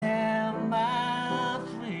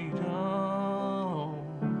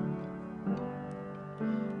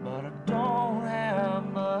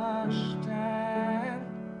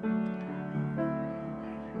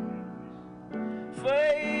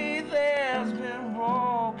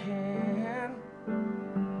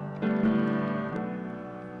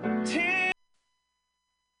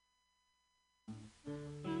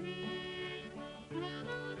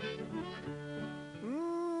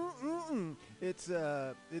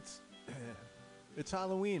It's it's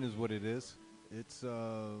Halloween is what it is. It's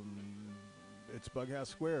Bughouse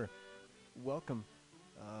Square. Welcome.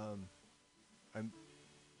 Um, I'm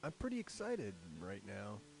I'm pretty excited right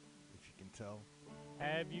now, if you can tell.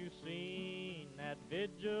 Have you seen that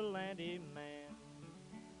vigilante man?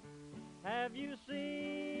 Have you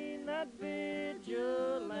seen that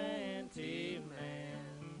vigilante man?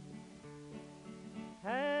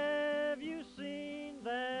 Have you seen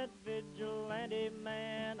that vigilante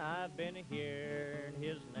man? I've been hearing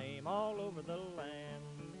his name all over the land.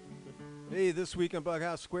 Hey, this week on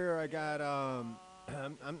Bughouse Square, I got I'm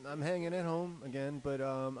hanging at home again, but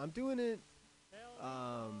I'm doing it.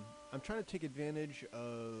 I'm trying to take advantage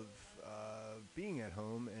of being at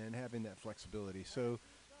home and having that flexibility. So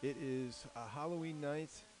it is a Halloween night.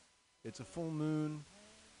 It's a full moon.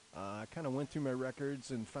 I kind of went through my records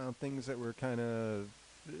and found things that were kind of,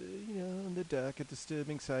 on the deck, a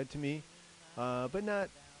disturbing side to me, but not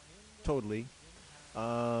totally.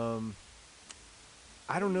 I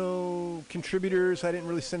don't know, contributors, I didn't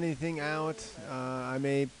really send anything out. I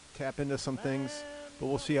may tap into some things, but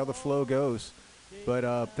we'll see how the flow goes. But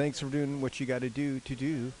thanks for doing what you got to do,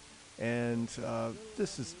 and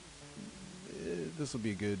this will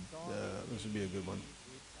be a good one.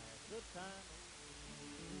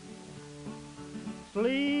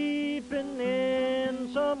 Sleeping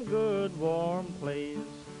in some good warm place.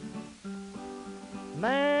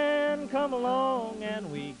 Man come along and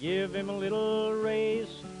we give him a little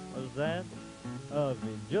race. Was that a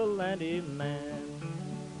vigilante man?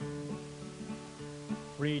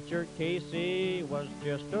 Preacher Casey was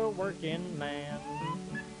just a working man,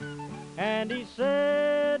 and he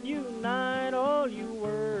said, unite all you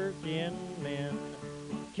working men.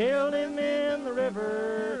 Killed him in the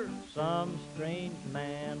river, some strange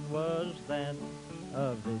man. Was that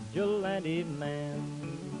a vigilante man?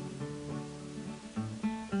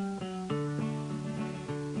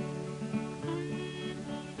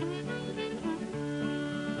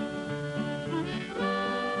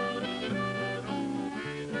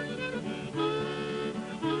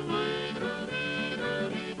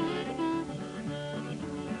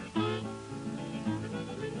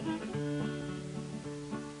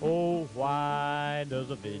 Oh, why does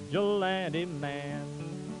a vigilante man,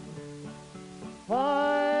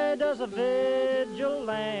 why does a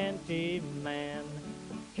vigilante man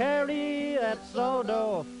carry that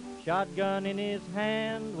sawed-off shotgun in his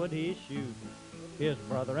hand? Would he shoot his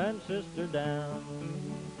brother and sister down?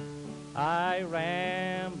 I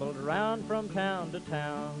rambled around from town to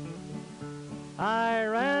town. I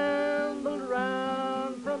rambled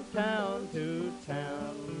around from town to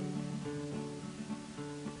town,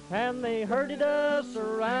 and they herded us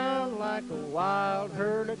around like a wild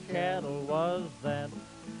herd of cattle. Was that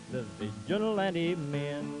the vigilante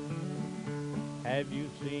men? Have you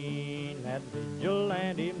seen that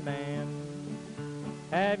vigilante man?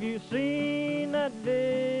 Have you seen that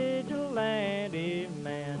vigilante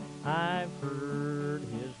man? I've heard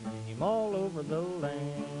his name all over the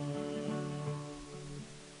land.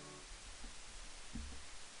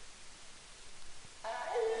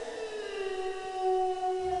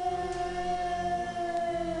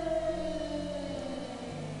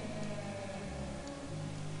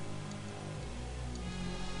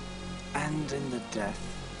 And in the death,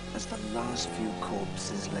 as the last few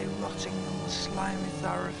corpses lay rotting on the slimy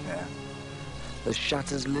thoroughfare, the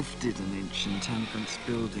shutters lifted an ancient temperance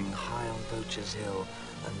building high on Poacher's Hill,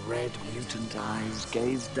 and red, mutant eyes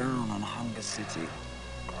gazed down on Hunger City.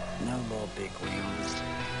 No more big wheels.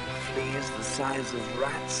 Fleas the size of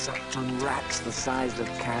rats sucked on rats the size of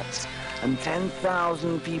cats, and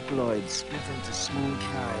 10,000 peopleoids split into small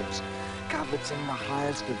tribes, coveting the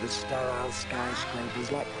highest of the sterile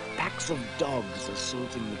skyscrapers like packs of dogs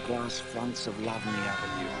assaulting the glass fronts of Lovely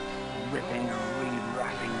Avenue, ripping and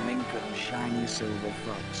re-wrapping mink and shiny silver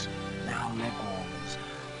fox, now leg warmers,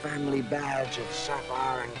 family badge of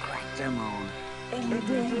sapphire and cracked emerald. Any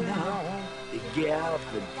day now, the gear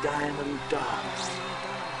for diamond dogs.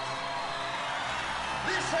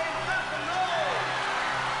 This ain't nothing, no!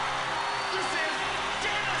 This is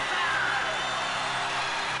genocide!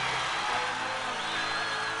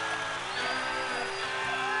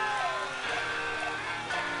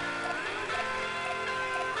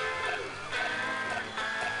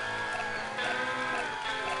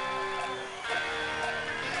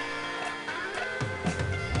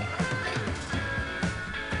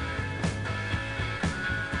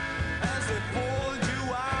 As they pulled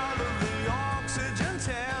you out of the oxygen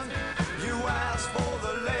tent, you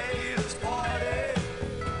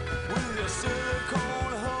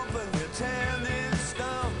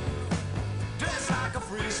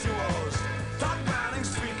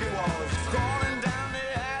Crawling down the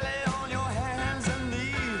alley on your hands and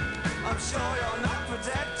knees. I'm sure you're not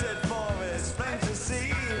protected for it's plain to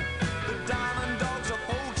see. The diamond dogs are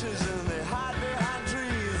poachers and they hide behind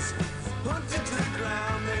trees. Hunted to the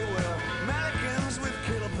ground, they were mannequins with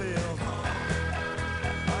killer pills.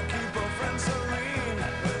 I keep a friend serene.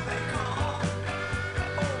 Will they come?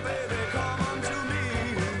 Oh baby, come unto me.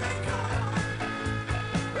 Will they come?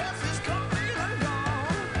 Earth is complete and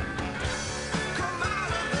gone. Come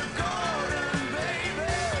out of the garden,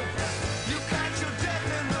 baby. You catch your death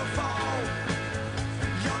in the fall.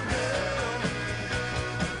 Young girl,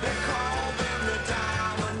 they call them the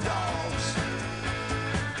diamond dogs.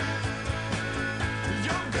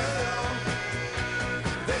 Young girl,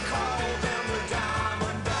 they call them the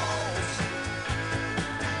diamond dogs.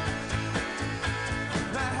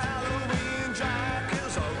 That Halloween Jack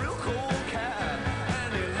is a real cool cat,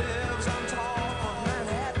 and he lives on top of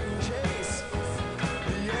Manhattan Chase.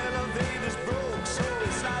 The elevator's broke, so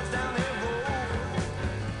he slides down that road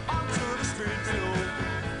onto the street below.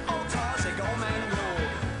 Old Tarzan, go man, go.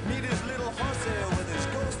 Meet his little hussy with his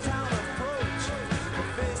ghost town approach. Her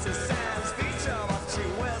face is sans feature, but she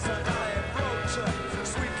wears a dolly brooch.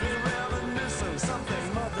 Sweetly reminiscent, something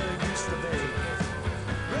mother used to bake.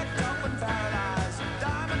 Wrecked up and paralyzed,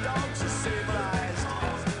 diamond dogs are civilized.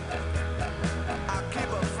 I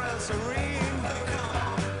keep a friend serene.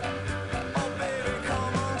 Oh baby,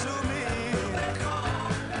 come on to me.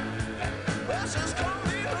 Well, she's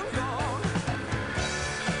coming and gone.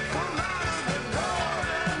 Come out of the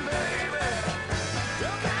garden, baby.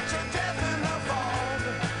 You'll catch your death in the fog.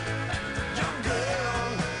 Young girl,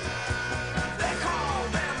 they call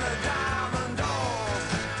them the diamond dogs.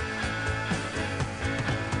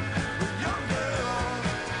 Young girl,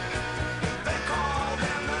 they call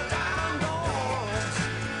them the diamond dogs.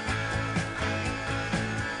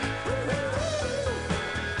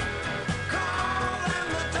 Call them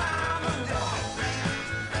the diamond dogs.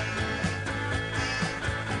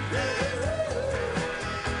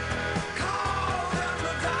 Call them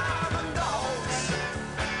the diamond dogs.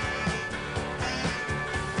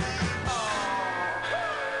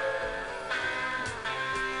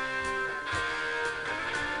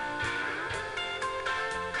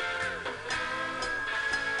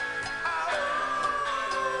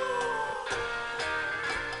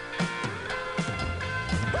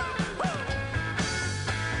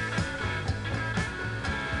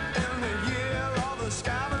 In the year of the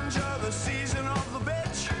scavenger, the season of the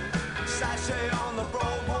bitch, sachet on the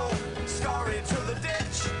boardwalk, scurry to the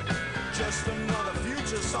ditch. Just another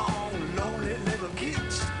future song, lonely little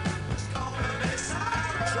kids.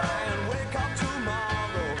 Try and wake up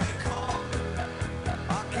tomorrow.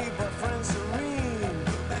 I keep a friend serene.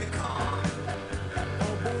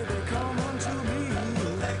 Oh baby, come unto me.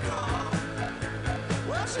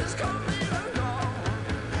 Well, she's coming and gone.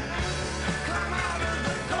 Come out of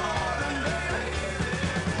the garden, baby.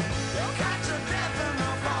 You'll catch a death in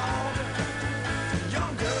the fog.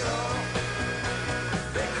 Young girl,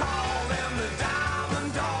 they call them the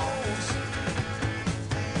diamond dogs.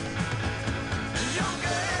 Young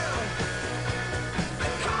girl,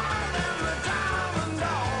 they call them the diamond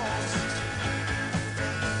dogs.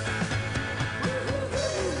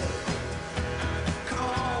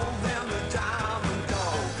 Call them the diamond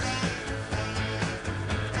dogs.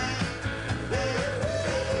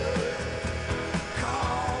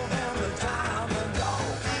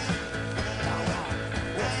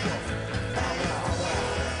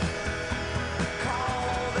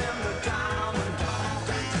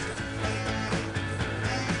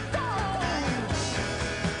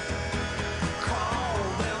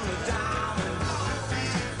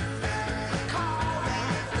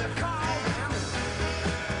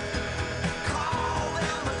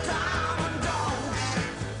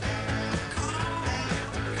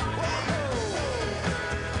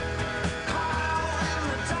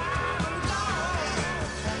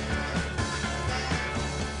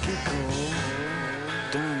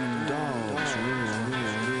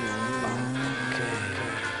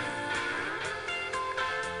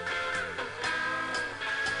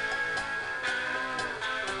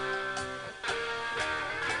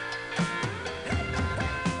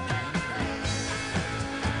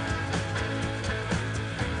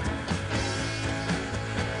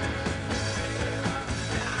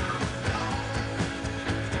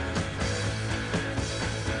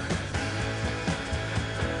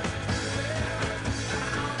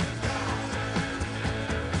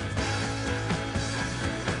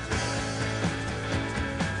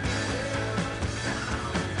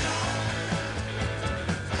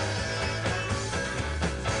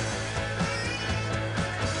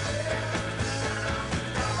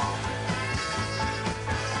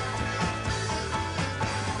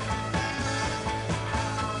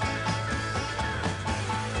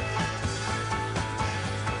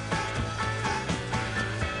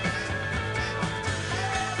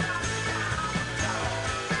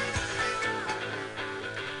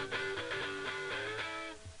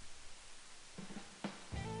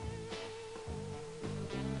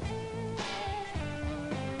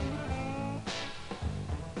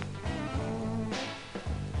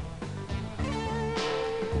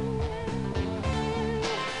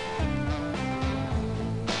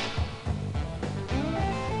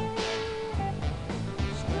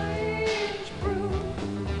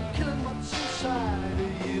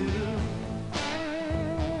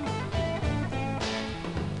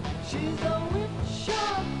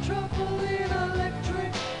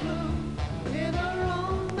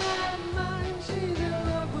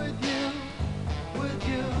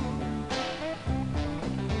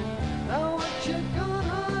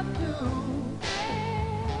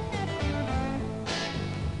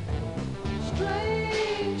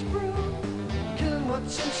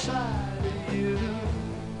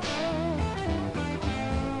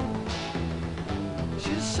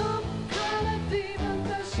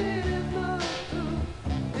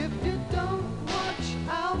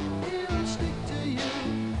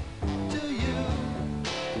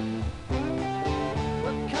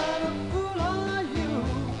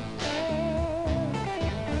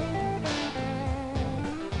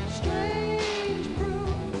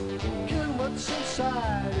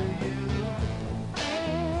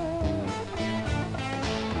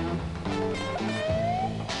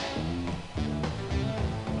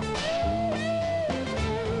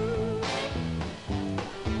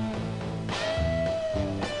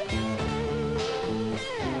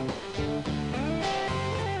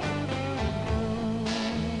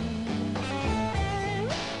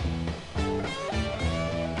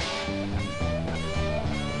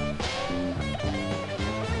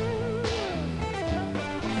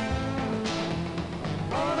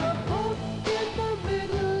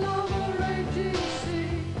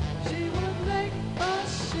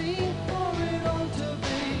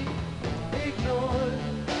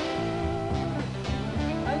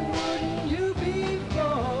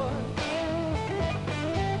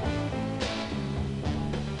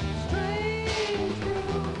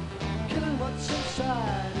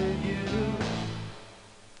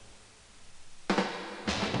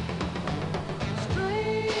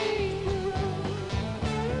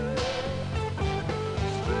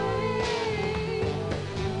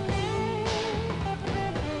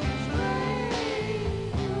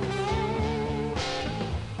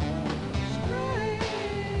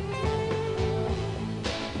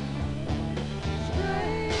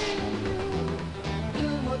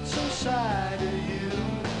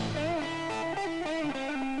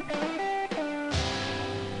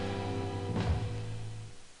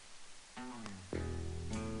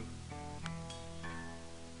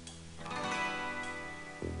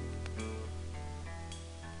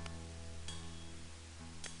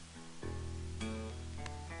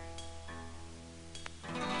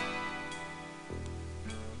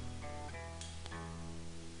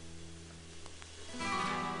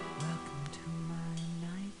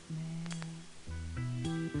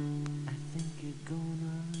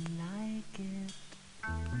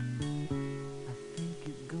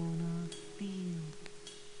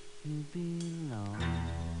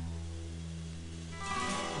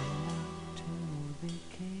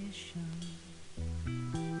 sensation,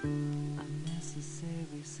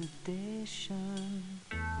 unnecessary sedation.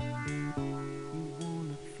 You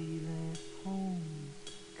wanna feel at home,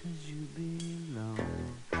 'cause you belong.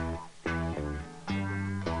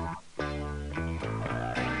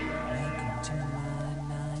 Welcome to my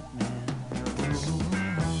nightmare.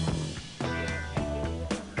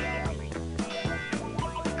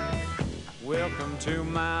 Welcome to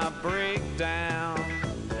my breakdown.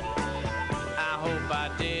 I hope I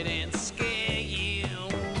didn't scare you.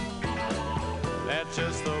 That's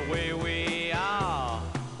just the way we are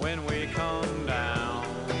when we come down.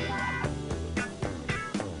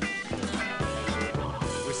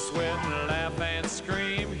 We sweat and laugh and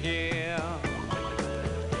scream here,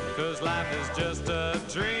 'cause life is just a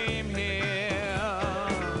dream here.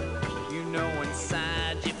 You know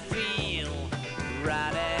inside you feel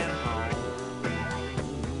right at home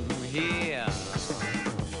here.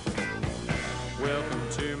 Welcome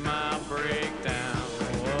to my breakdown.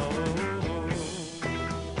 Whoa.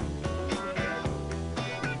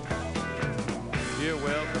 You're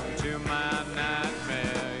welcome to my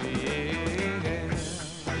nightmare, yeah.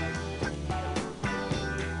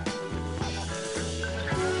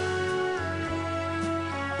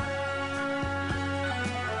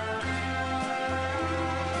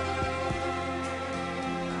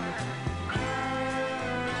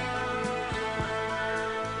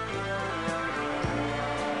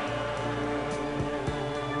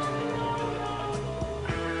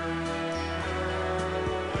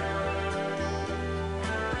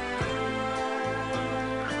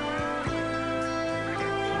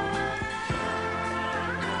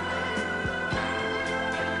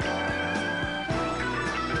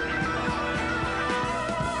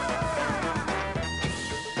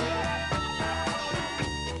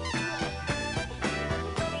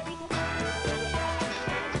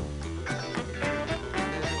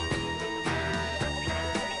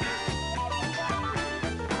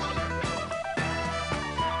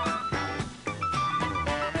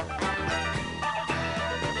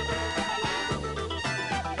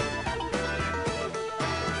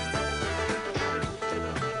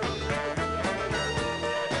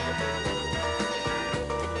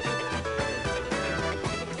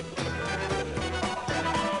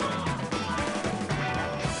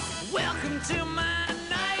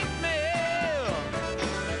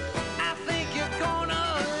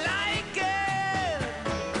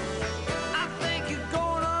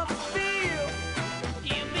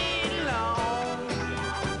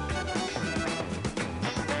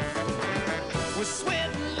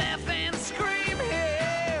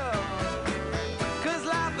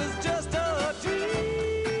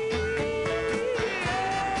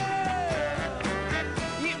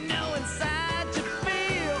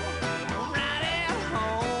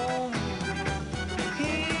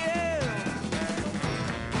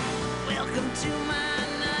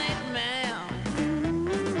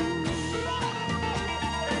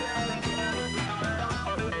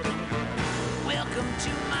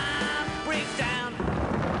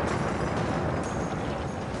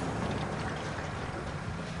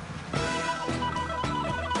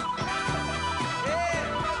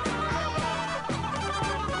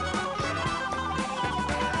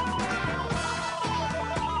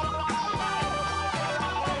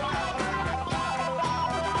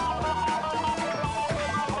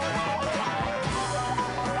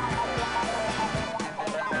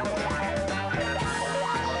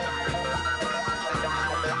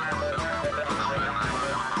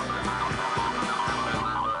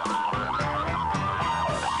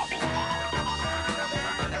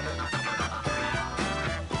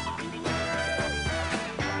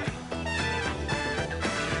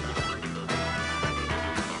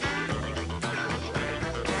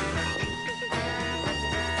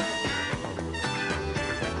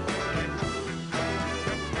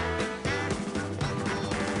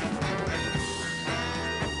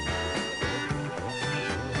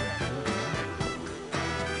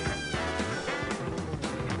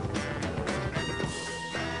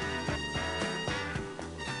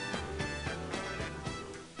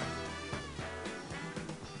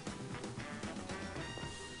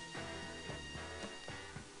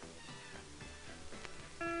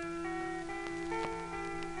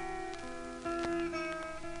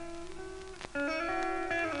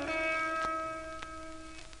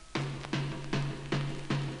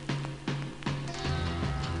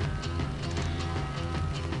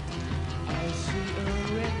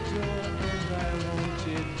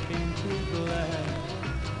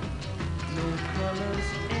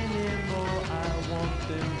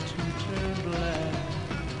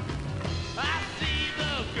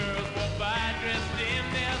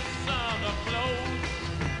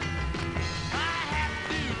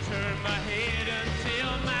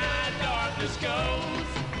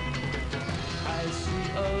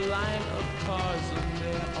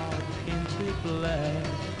 black,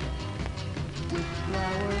 with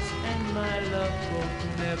flowers and my love hope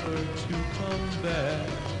never to come back.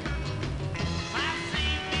 I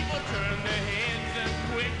see people turn their heads and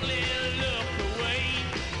quickly look away.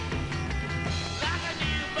 Like a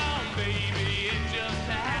newborn baby, it just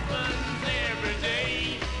happens every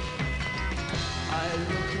day. I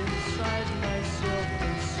look inside myself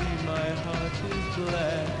and see my heart is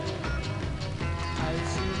black. I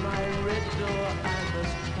see my red door, I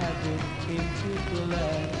must have it painted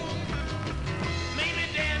black. Maybe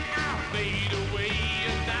then I'll fade away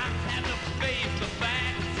and not have to face the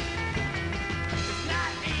facts. It's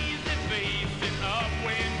not easy facing up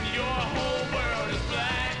when your whole world is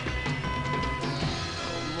black.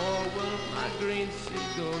 No more will my green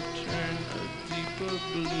seagull turn a deeper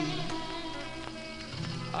blue.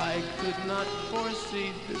 I could not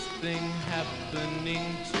foresee this thing happening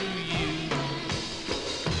to you.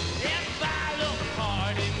 If I look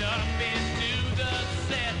hard enough into the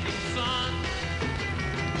setting sun,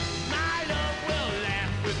 my love will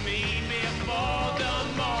laugh with me before the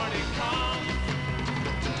morning comes.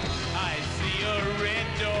 I see a red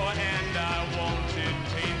door and I want it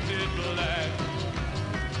painted black.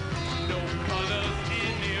 No colors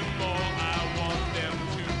anymore, I want them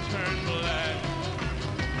to turn black.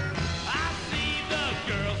 I see the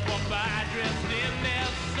girls walk by dressed in their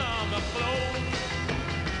summer clothes.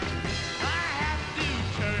 I have to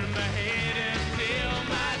turn my head until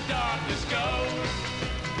my darkness goes.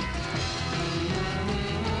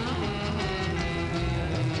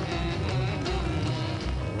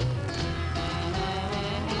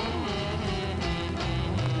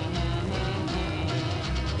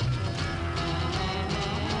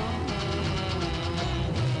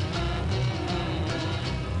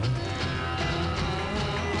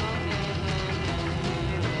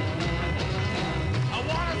 I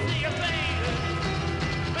wanna see a faded,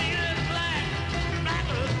 faded black, black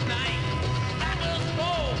as night, black as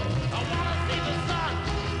coal. I wanna see the sun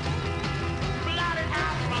blotted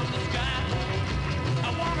out from the sky. I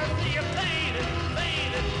wanna see a faded,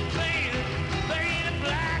 faded, faded, faded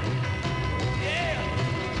black. Yeah.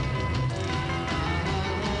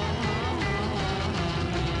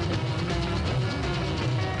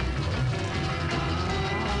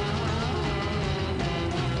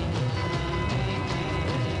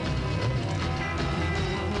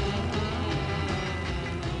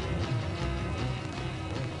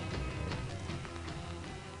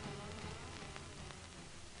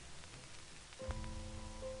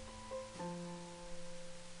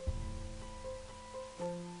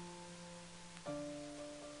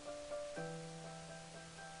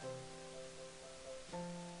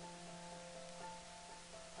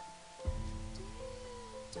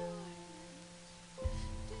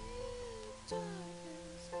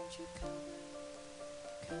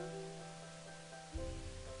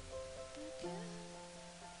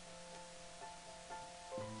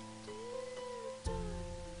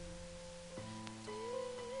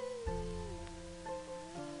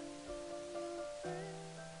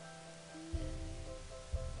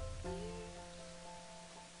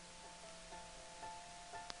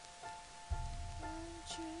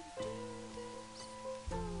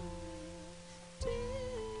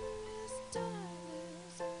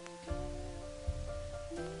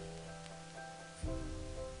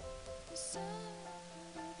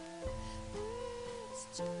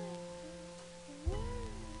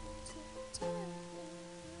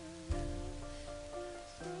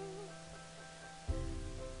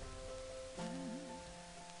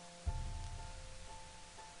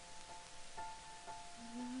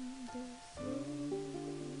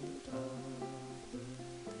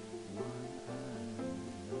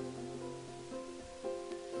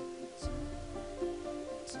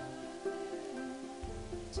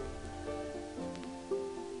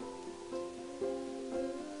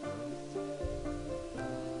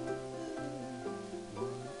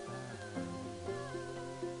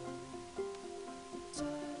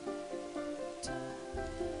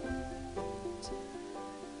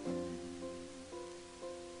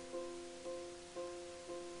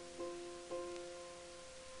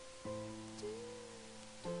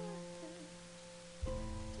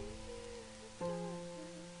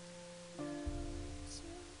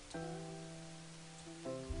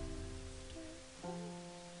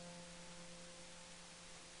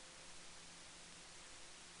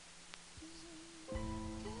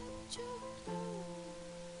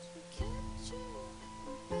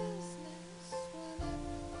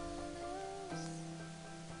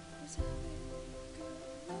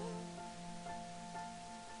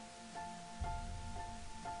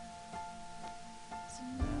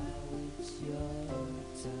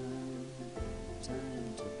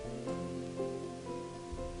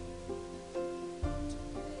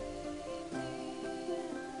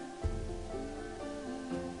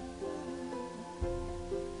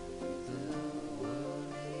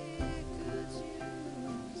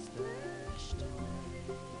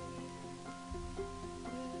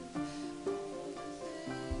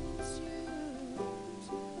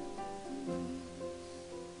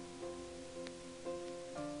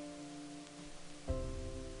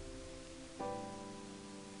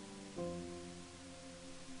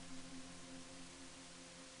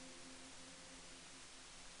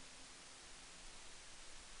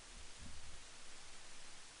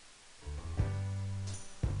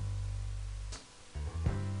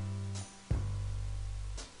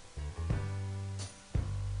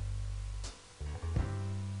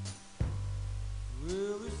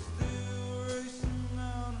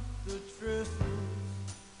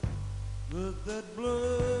 that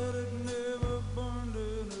blood had never burned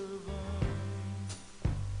in her veins.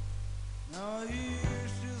 Now I hear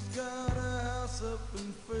she's got a house up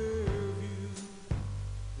in Fairview,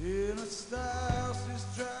 in a style she's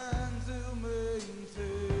trying to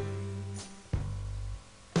maintain.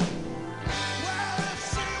 Well, if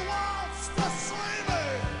she wants to see me,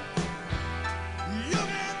 you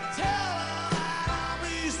can tell her that I'm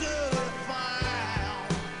easily found.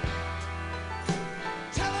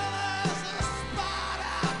 Tell her there's a spot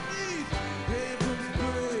out neath Abram's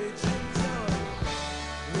Bridge, and tell her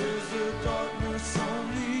there's a darkness on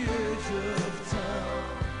the edge of town.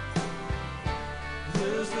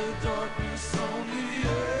 There's a darkness on the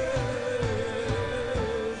edge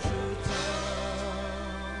of town.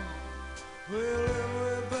 Well,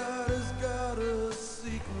 everybody's got a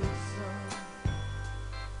secret sign,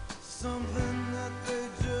 something that they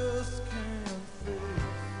just can't face.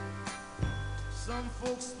 Some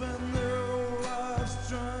folks spend their whole lives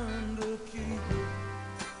trying to keep it.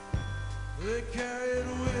 They carry it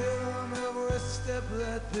with them every step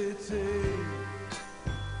that they take.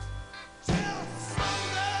 Till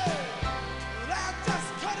someday they'll just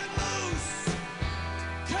cut it loose,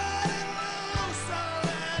 or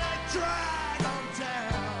let it drag them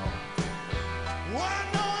down. When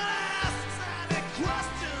no one asks any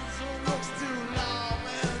questions or looks too long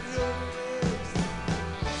in your face,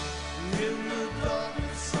 in the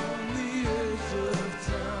darkness on the edge of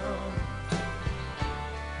town,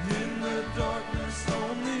 in the darkness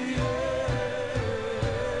on the edge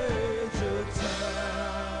of town.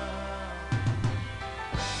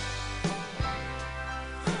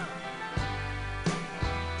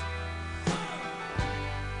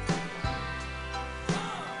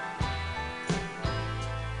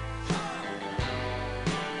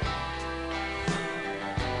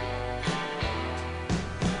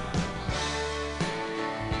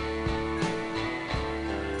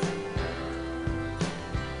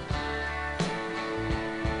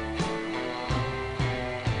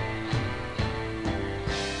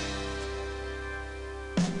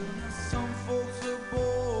 Some folks are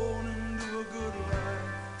born into a good life,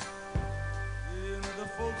 and other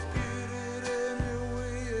folks get it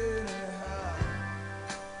anyway, anyhow.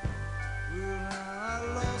 Well, now I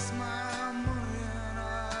lost my money and I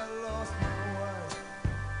lost my wife.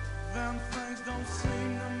 Them things don't seem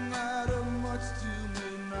to matter much to me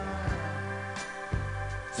now.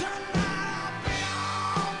 Tonight I'll be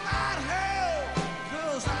on that hill,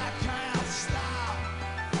 'cause I can't stop.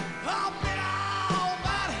 I'll be on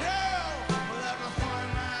that hill with everything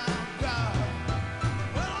I've got.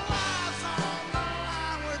 With lives on the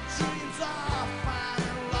line, with dreams are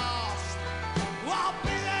finally lost. I'll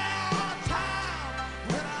be there on time,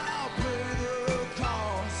 and I'll pay the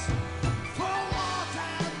cost for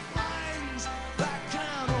wanting things that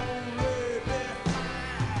can only be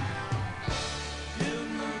found in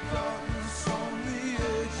the darkness on the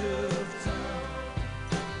edge of town.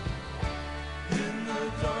 In the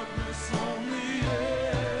darkness on the edge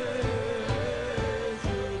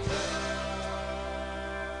of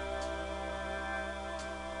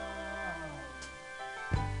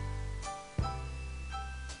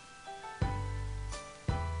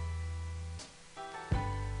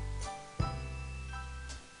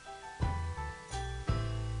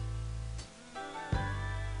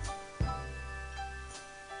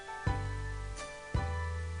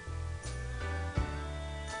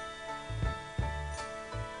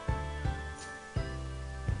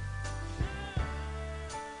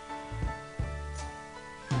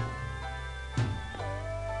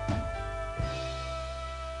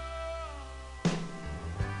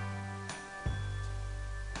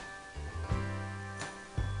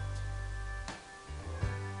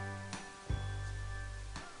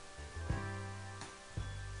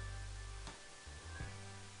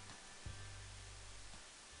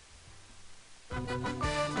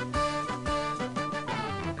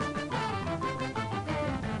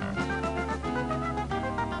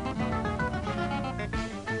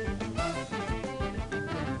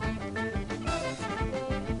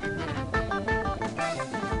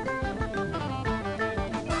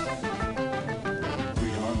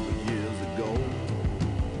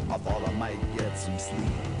some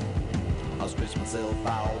sleep. I stretched myself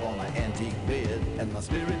out on an antique bed, and my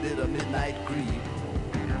spirit did a midnight creep.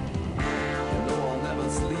 You know I'll never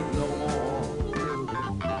sleep no more.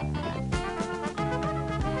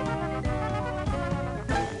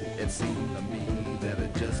 It seemed to me that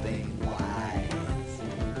it just ain't wise.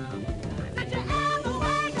 Did you ever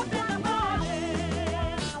wake up in the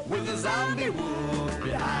morning with a zombie wolf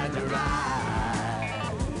behind your eyes?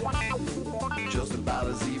 Just about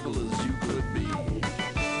as evil as you could be.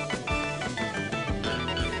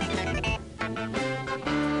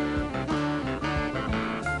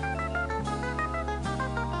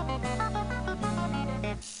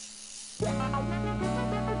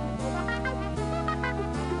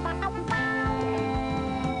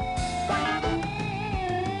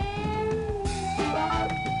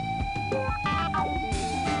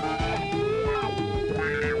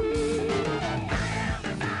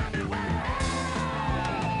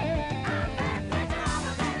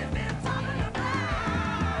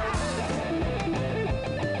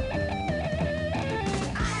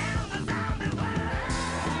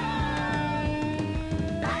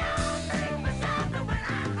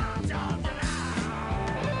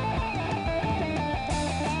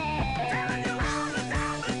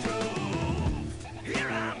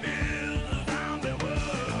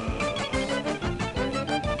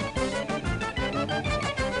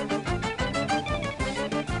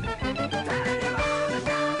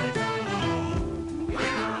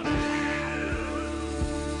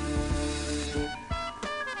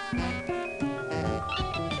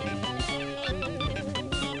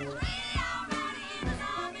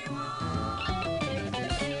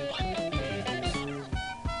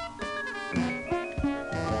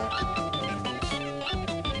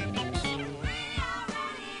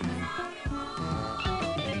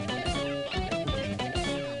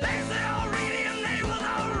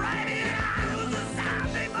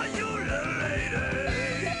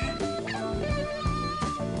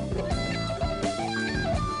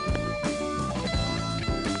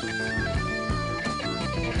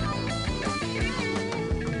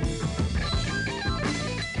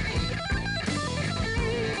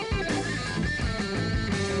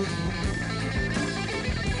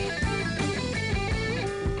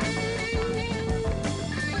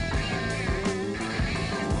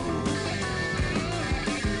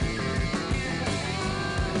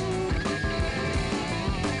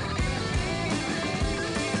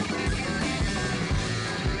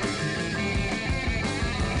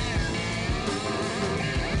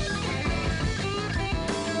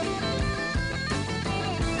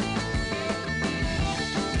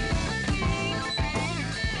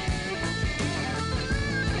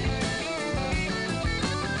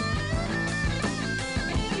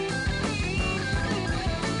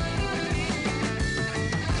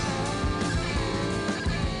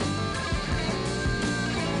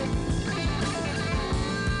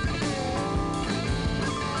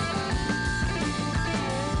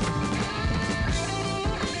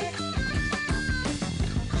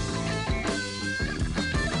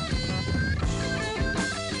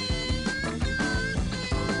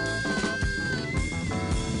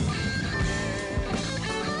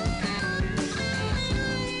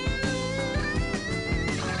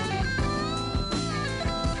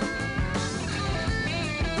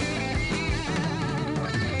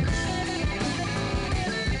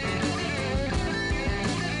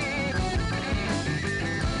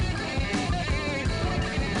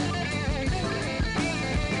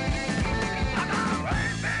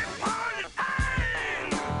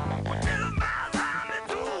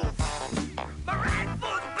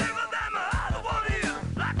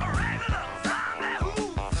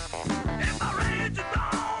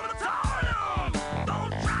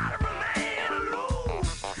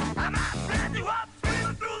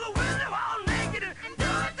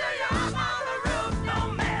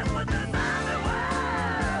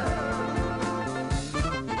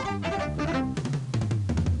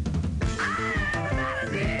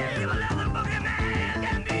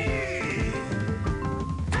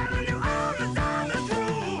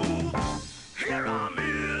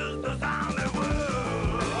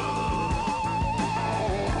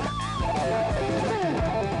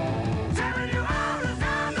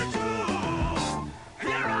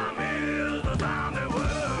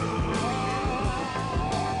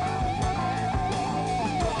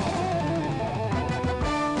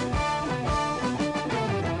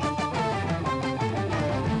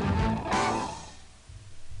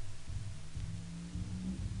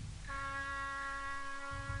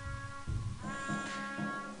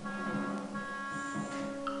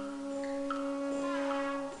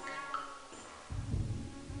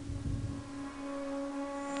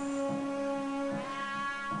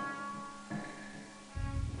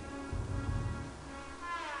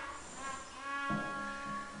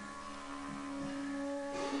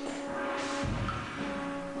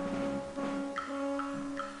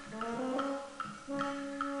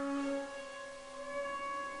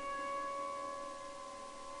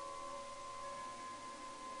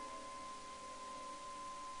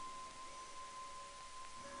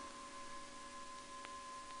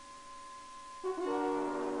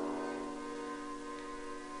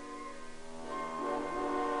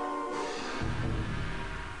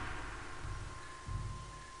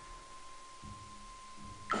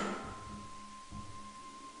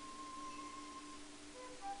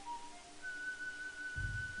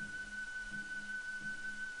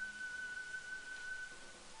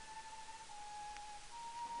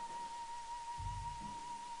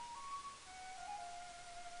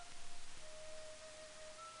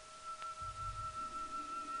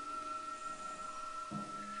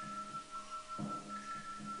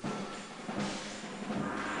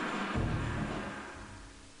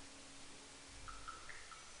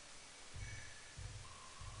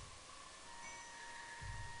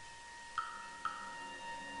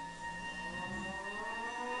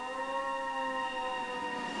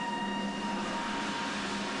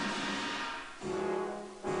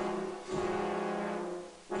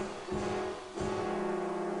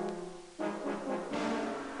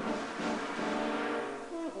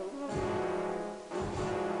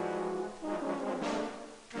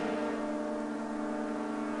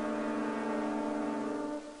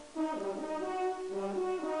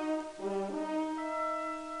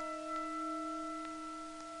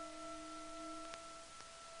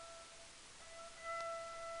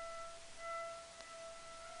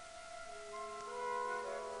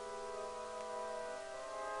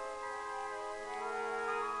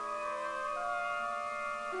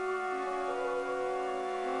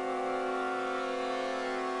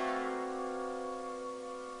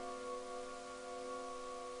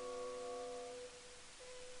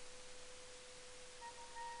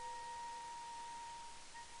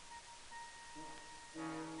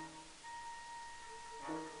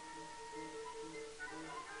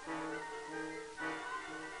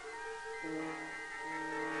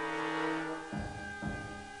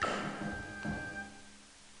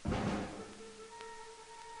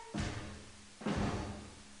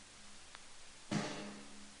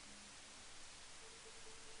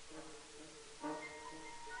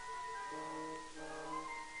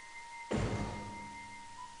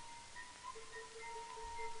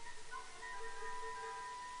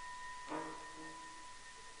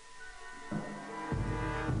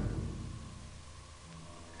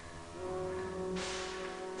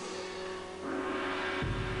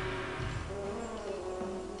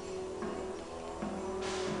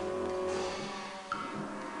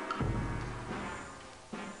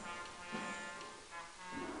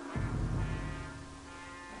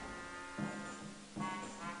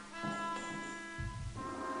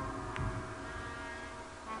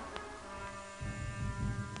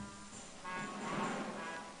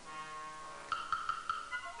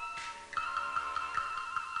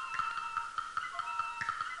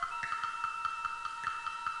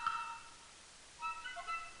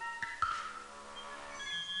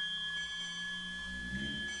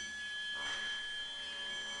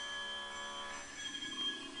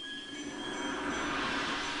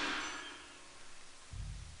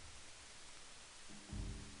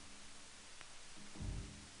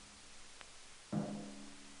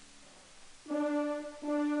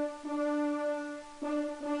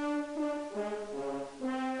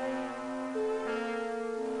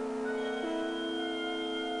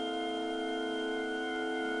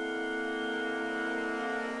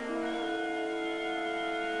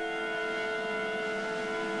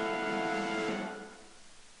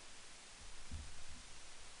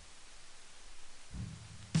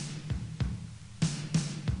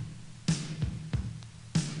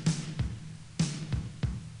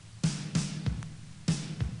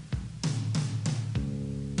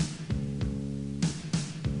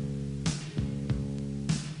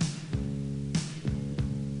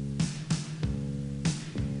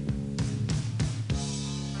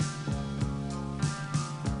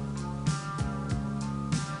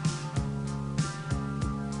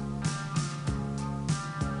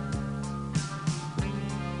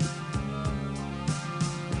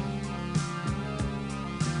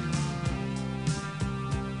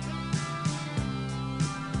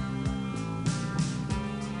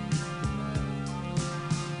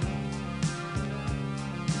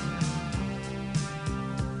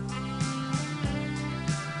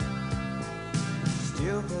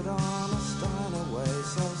 on a Steinaway,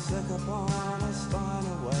 so sick upon a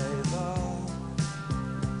Steinaway, the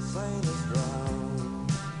sailors drown.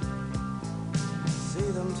 See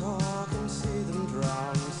them talk and see them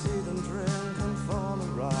drown, see them drink and fall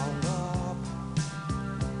around up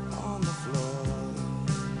on the floor.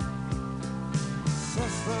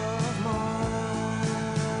 Sister of mine,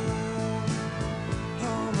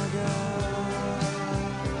 home again.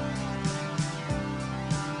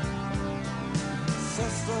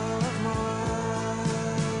 Sister of mine,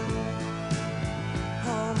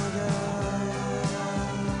 home again.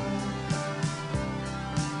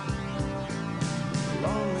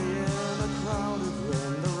 Lonely in a crowded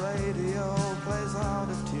room, the radio plays out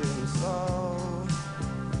of tune so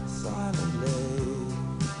silently.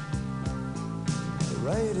 The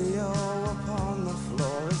radio upon the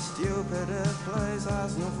floor is stupid, it plays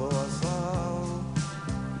as Navor so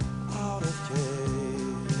out of key.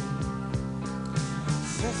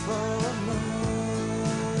 Sister of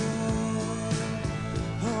mine,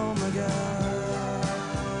 home again.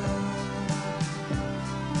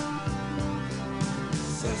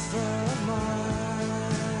 Sister of mine,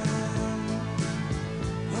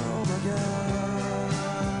 home again.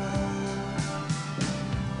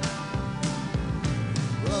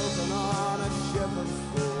 Broken on a ship of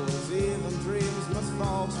fools, even dreams must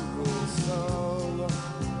fall to rules so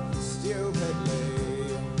stupidly.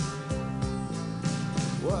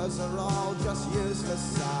 Words are all just useless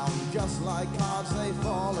sound, just like cards they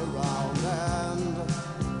fall around, and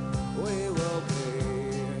we will be.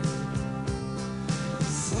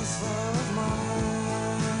 Sister of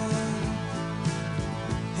mine,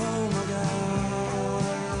 home again.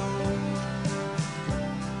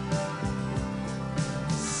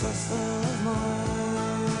 Sister of mine,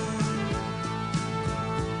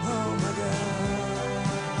 home again.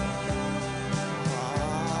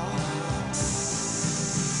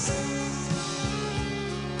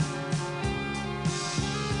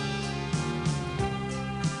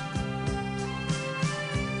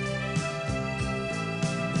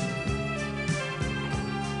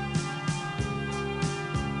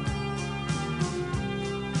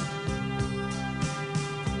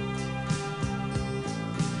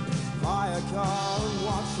 Buy a car and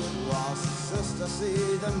watch it rust. Sister,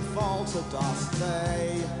 see them fall to dust.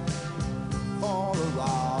 They fall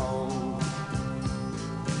around.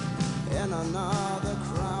 In another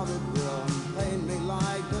crowded room, paint me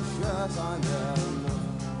like the shirt I'm in.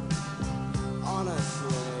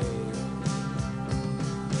 Honestly,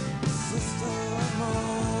 sister of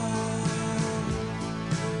mine,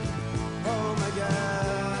 home again.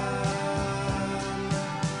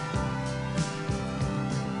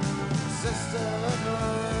 Sister of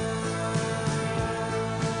mine,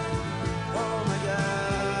 home again.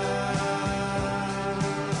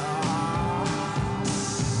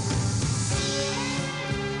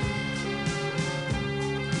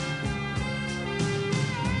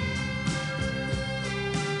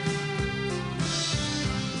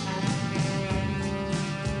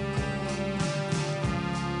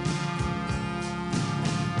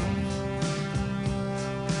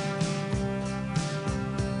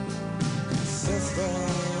 Sister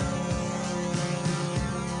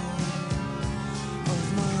of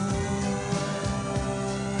mine,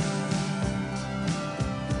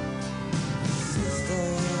 sister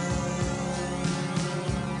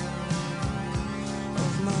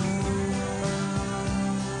of mine,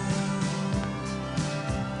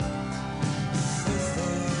 sister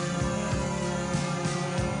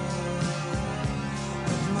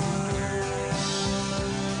of mine.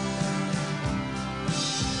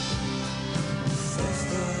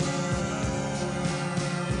 Sister of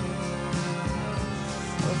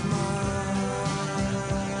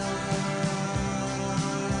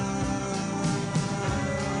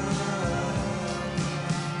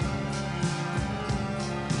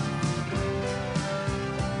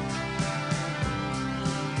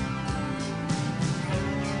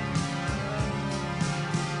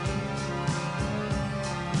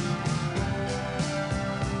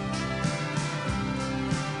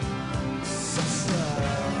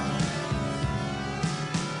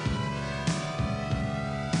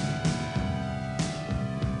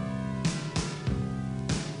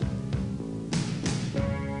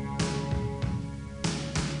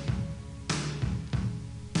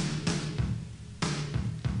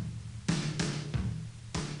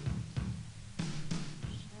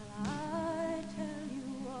Shall I tell you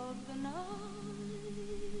of the night?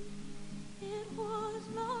 It was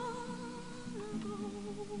long ago,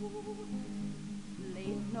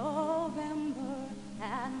 late November,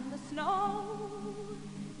 and the snow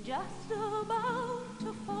just about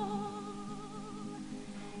to fall.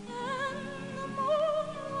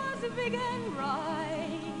 big and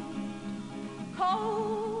right,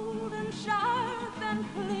 cold and sharp and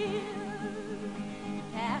clear,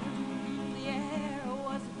 and the air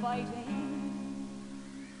was biting.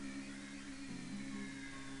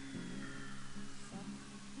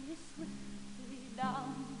 Softly, swiftly down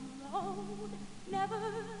the road, never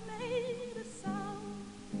made a sound.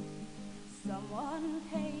 Someone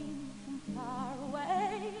came from far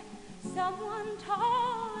away, someone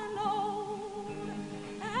tall and old.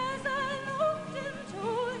 As I looked into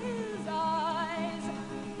his eyes,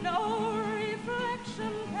 no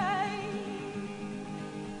reflection came,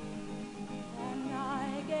 and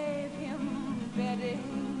I gave him bedding.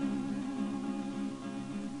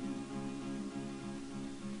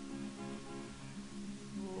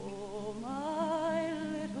 Oh, my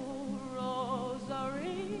little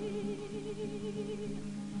Rosary,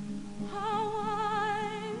 how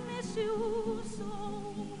I miss you so.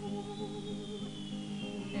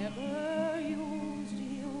 Never used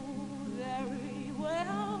you very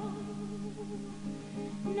well.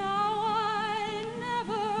 Now I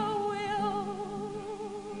never will.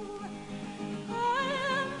 I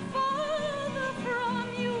am farther from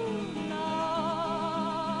you now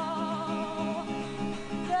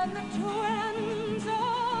than the two ends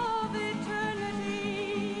of eternity.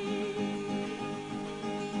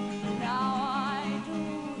 Now I do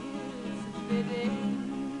his bidding.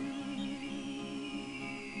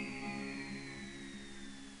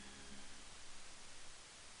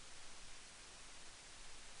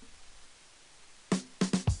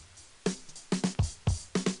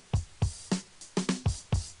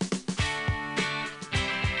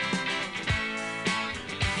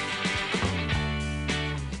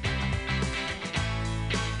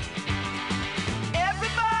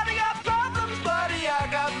 Everybody got problems, buddy, I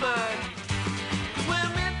got mine. 'Cause when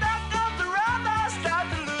midnight comes around, I start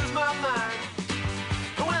to lose my mind.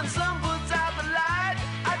 And when the sun puts out the light,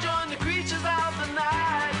 I join the creatures of the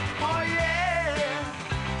night. Oh yeah.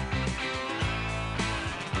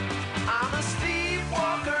 I'm a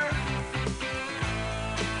sleepwalker.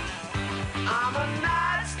 I'm a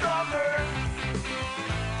night stalker.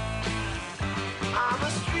 I'm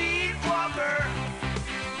a streetwalker.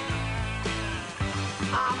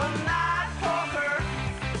 I'm a night walker.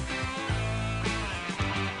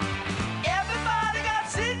 Everybody got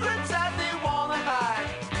secrets that they wanna hide.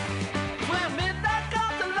 When midnight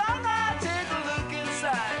comes along, I take a look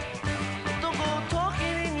inside. Don't go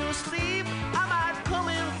talking in your sleep, I might come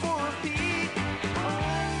in for a peek.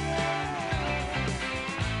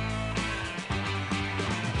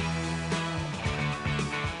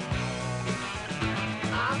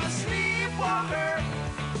 I'm a sleepwalker.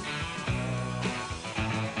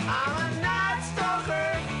 I'm a night stalker.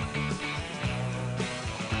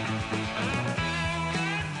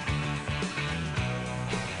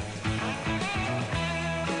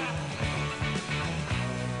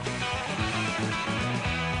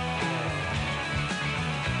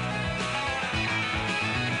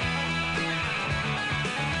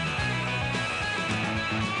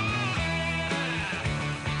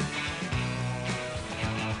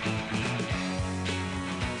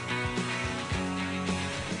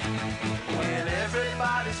 When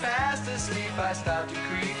everybody's fast asleep, I start to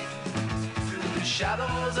creep. Through the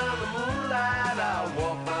shadows of the moonlight, I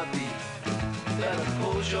walk my beat. Better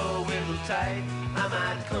close your window tight, I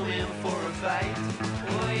might come in for a fight.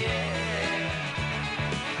 Oh yeah.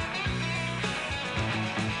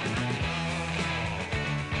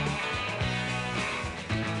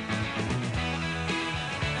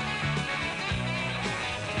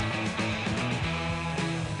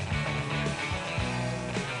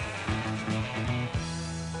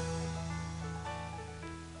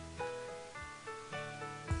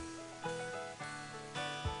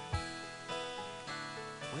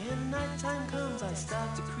 When nighttime comes, I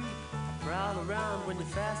start to creep. I prowl around when you're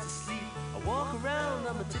fast asleep. I walk around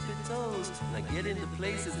on my tippy toes, and I get into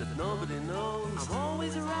places that nobody knows. I'm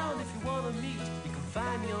always around if you wanna meet. You can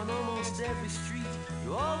find me on almost every street.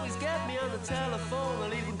 You always get me on the telephone.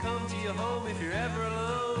 I'll even come to your home if you're ever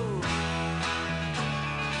alone.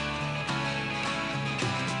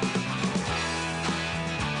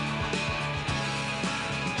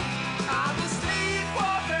 I'm a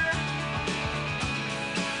sleepwalker.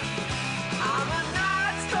 I'm a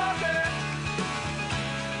night stalker.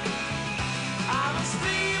 I'm a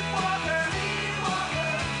sleepwalker.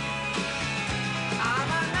 I'm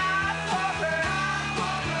a night walker.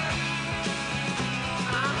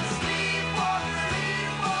 I'm a sleepwalker.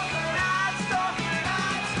 Night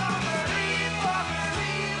stalker.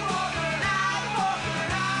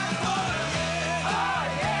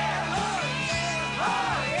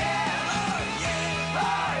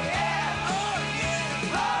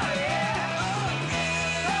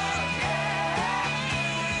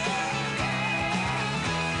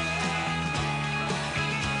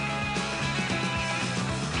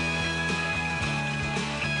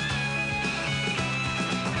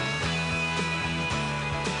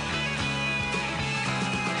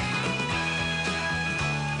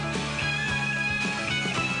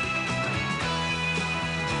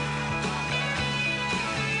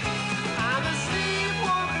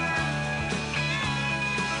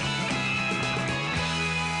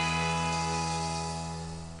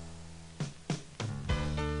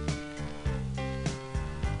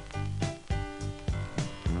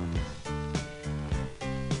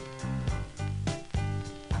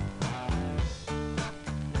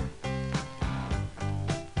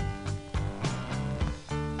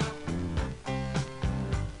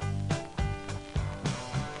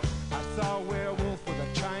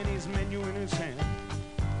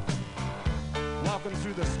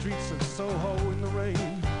 through the streets of Soho in the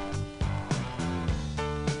rain.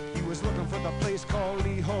 He was looking for the place called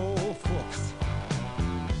Lee Ho Fooks.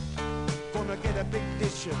 Gonna get a big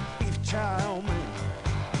dish of beef chow mein.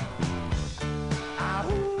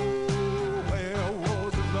 Ahoo,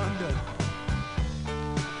 werewolves of London.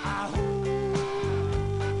 Ahoo,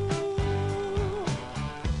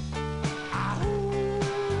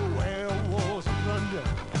 ahoo, werewolves of London.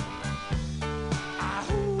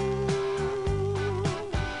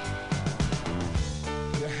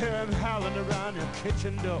 You hear him howling around your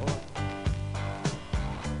kitchen door.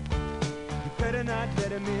 You better not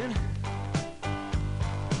let him in.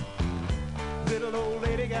 Little old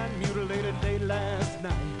lady got mutilated late last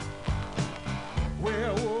night.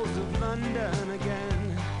 Werewolves of London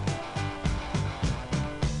again.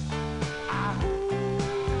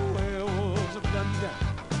 Ahoo, werewolves of London.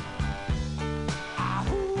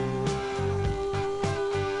 Ahoo,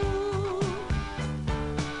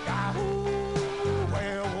 ahoo,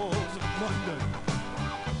 werewolves of London.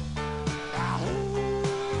 Ahoo.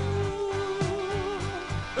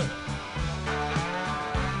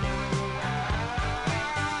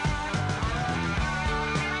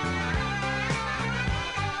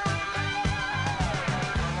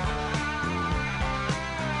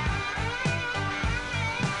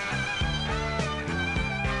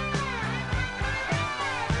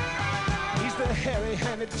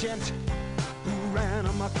 Hairy-handed gent who ran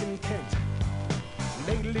amok in Kent.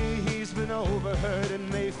 Lately he's been overheard in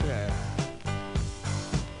Mayfair.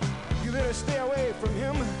 You better stay away from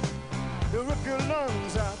him. He'll rip your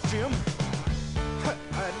lungs out, Jim.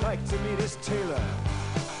 I'd like to meet his tailor.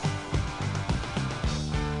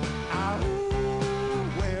 Ahoo,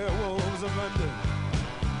 werewolves of London.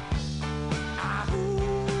 Ahoo.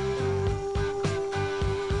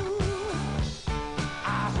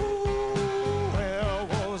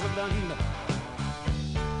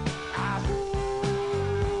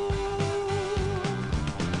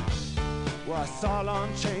 I saw Lon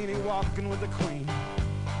Chaney walking with the Queen,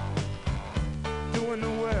 doing the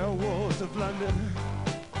werewolves of London.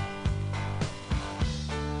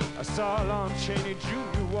 I saw Lon Chaney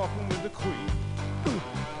Jr. walking with the Queen,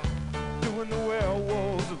 doing the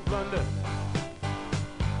werewolves of London.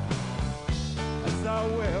 I saw a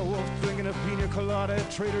werewolf drinking a pina colada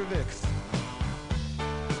at Trader Vic's.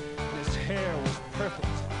 His hair was perfect.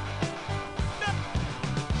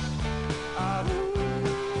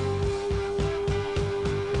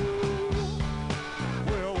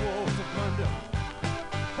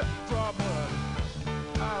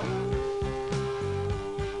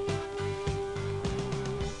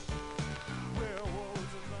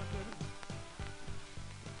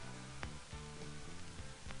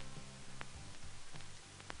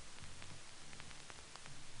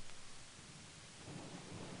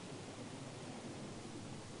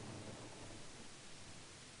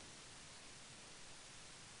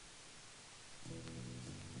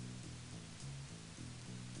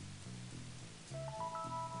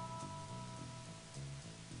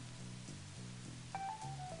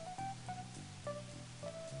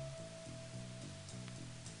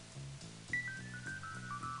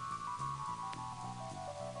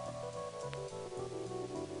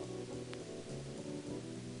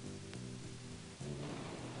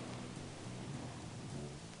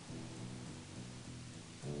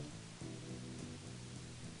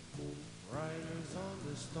 Riders on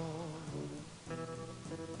the storm,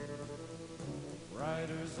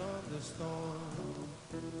 riders on the storm.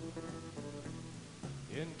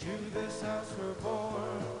 Into this house we're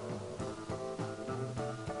born,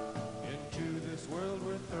 into this world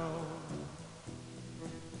we're thrown.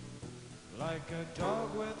 Like a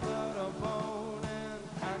dog without a bone, an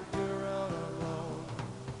actor out alone.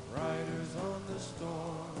 Riders on the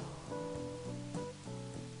storm,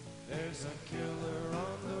 there's a killer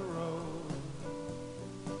on the road.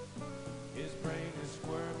 His brain is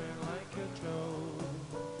squirming like a toad.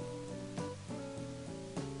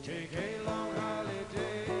 Take a long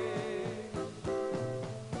holiday,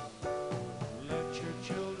 let your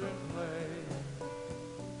children play.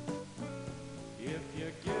 If you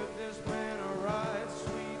give this man a ride,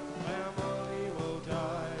 sweet family will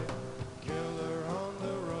die. Killer on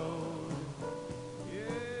the road,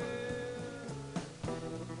 yeah.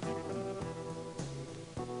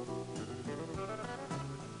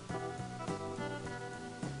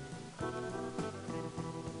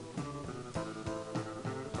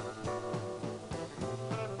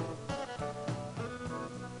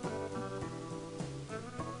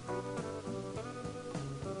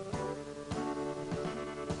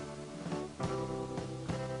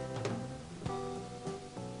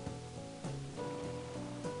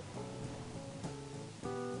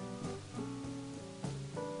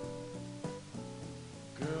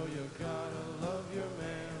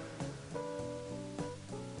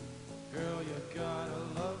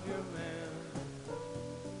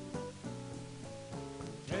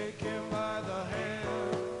 him by the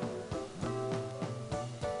hand,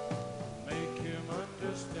 make him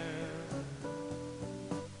understand.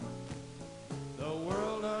 The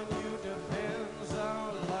world on you depends,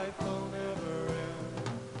 our life will never end.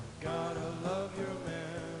 Gotta love your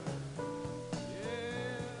man,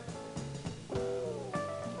 yeah.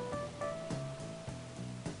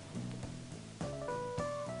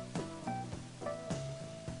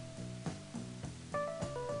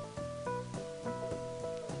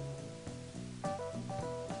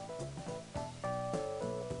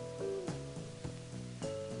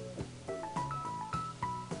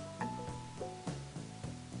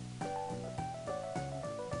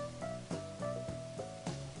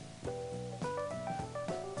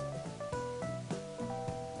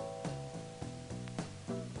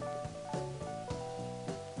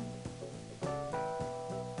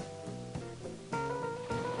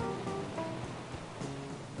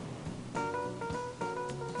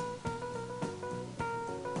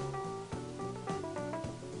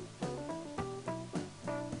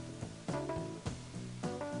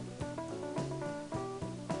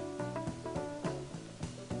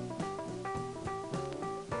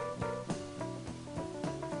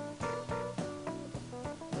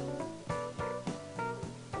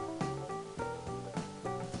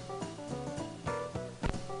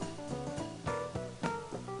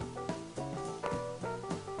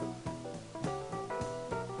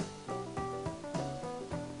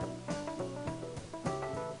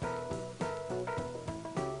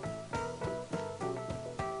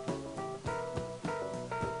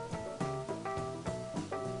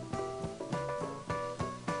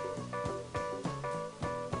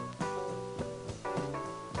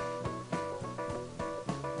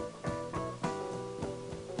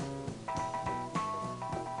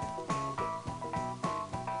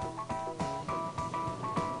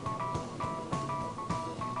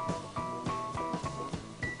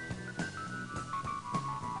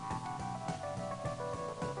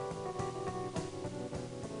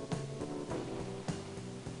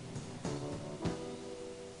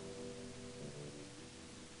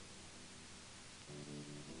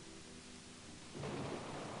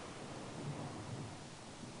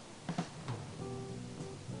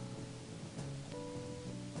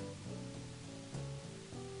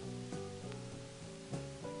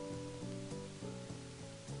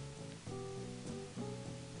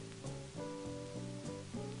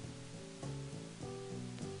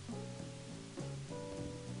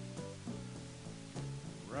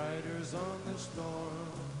 Riders on the storm,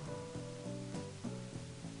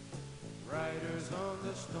 riders on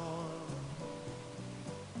the storm.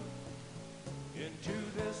 Into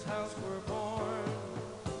this house we're born,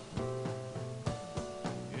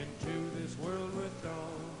 into this world we're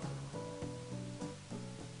thrown.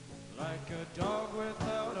 Like a dog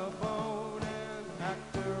without a bone, an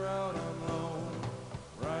actor out on loan.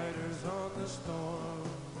 Riders on the storm.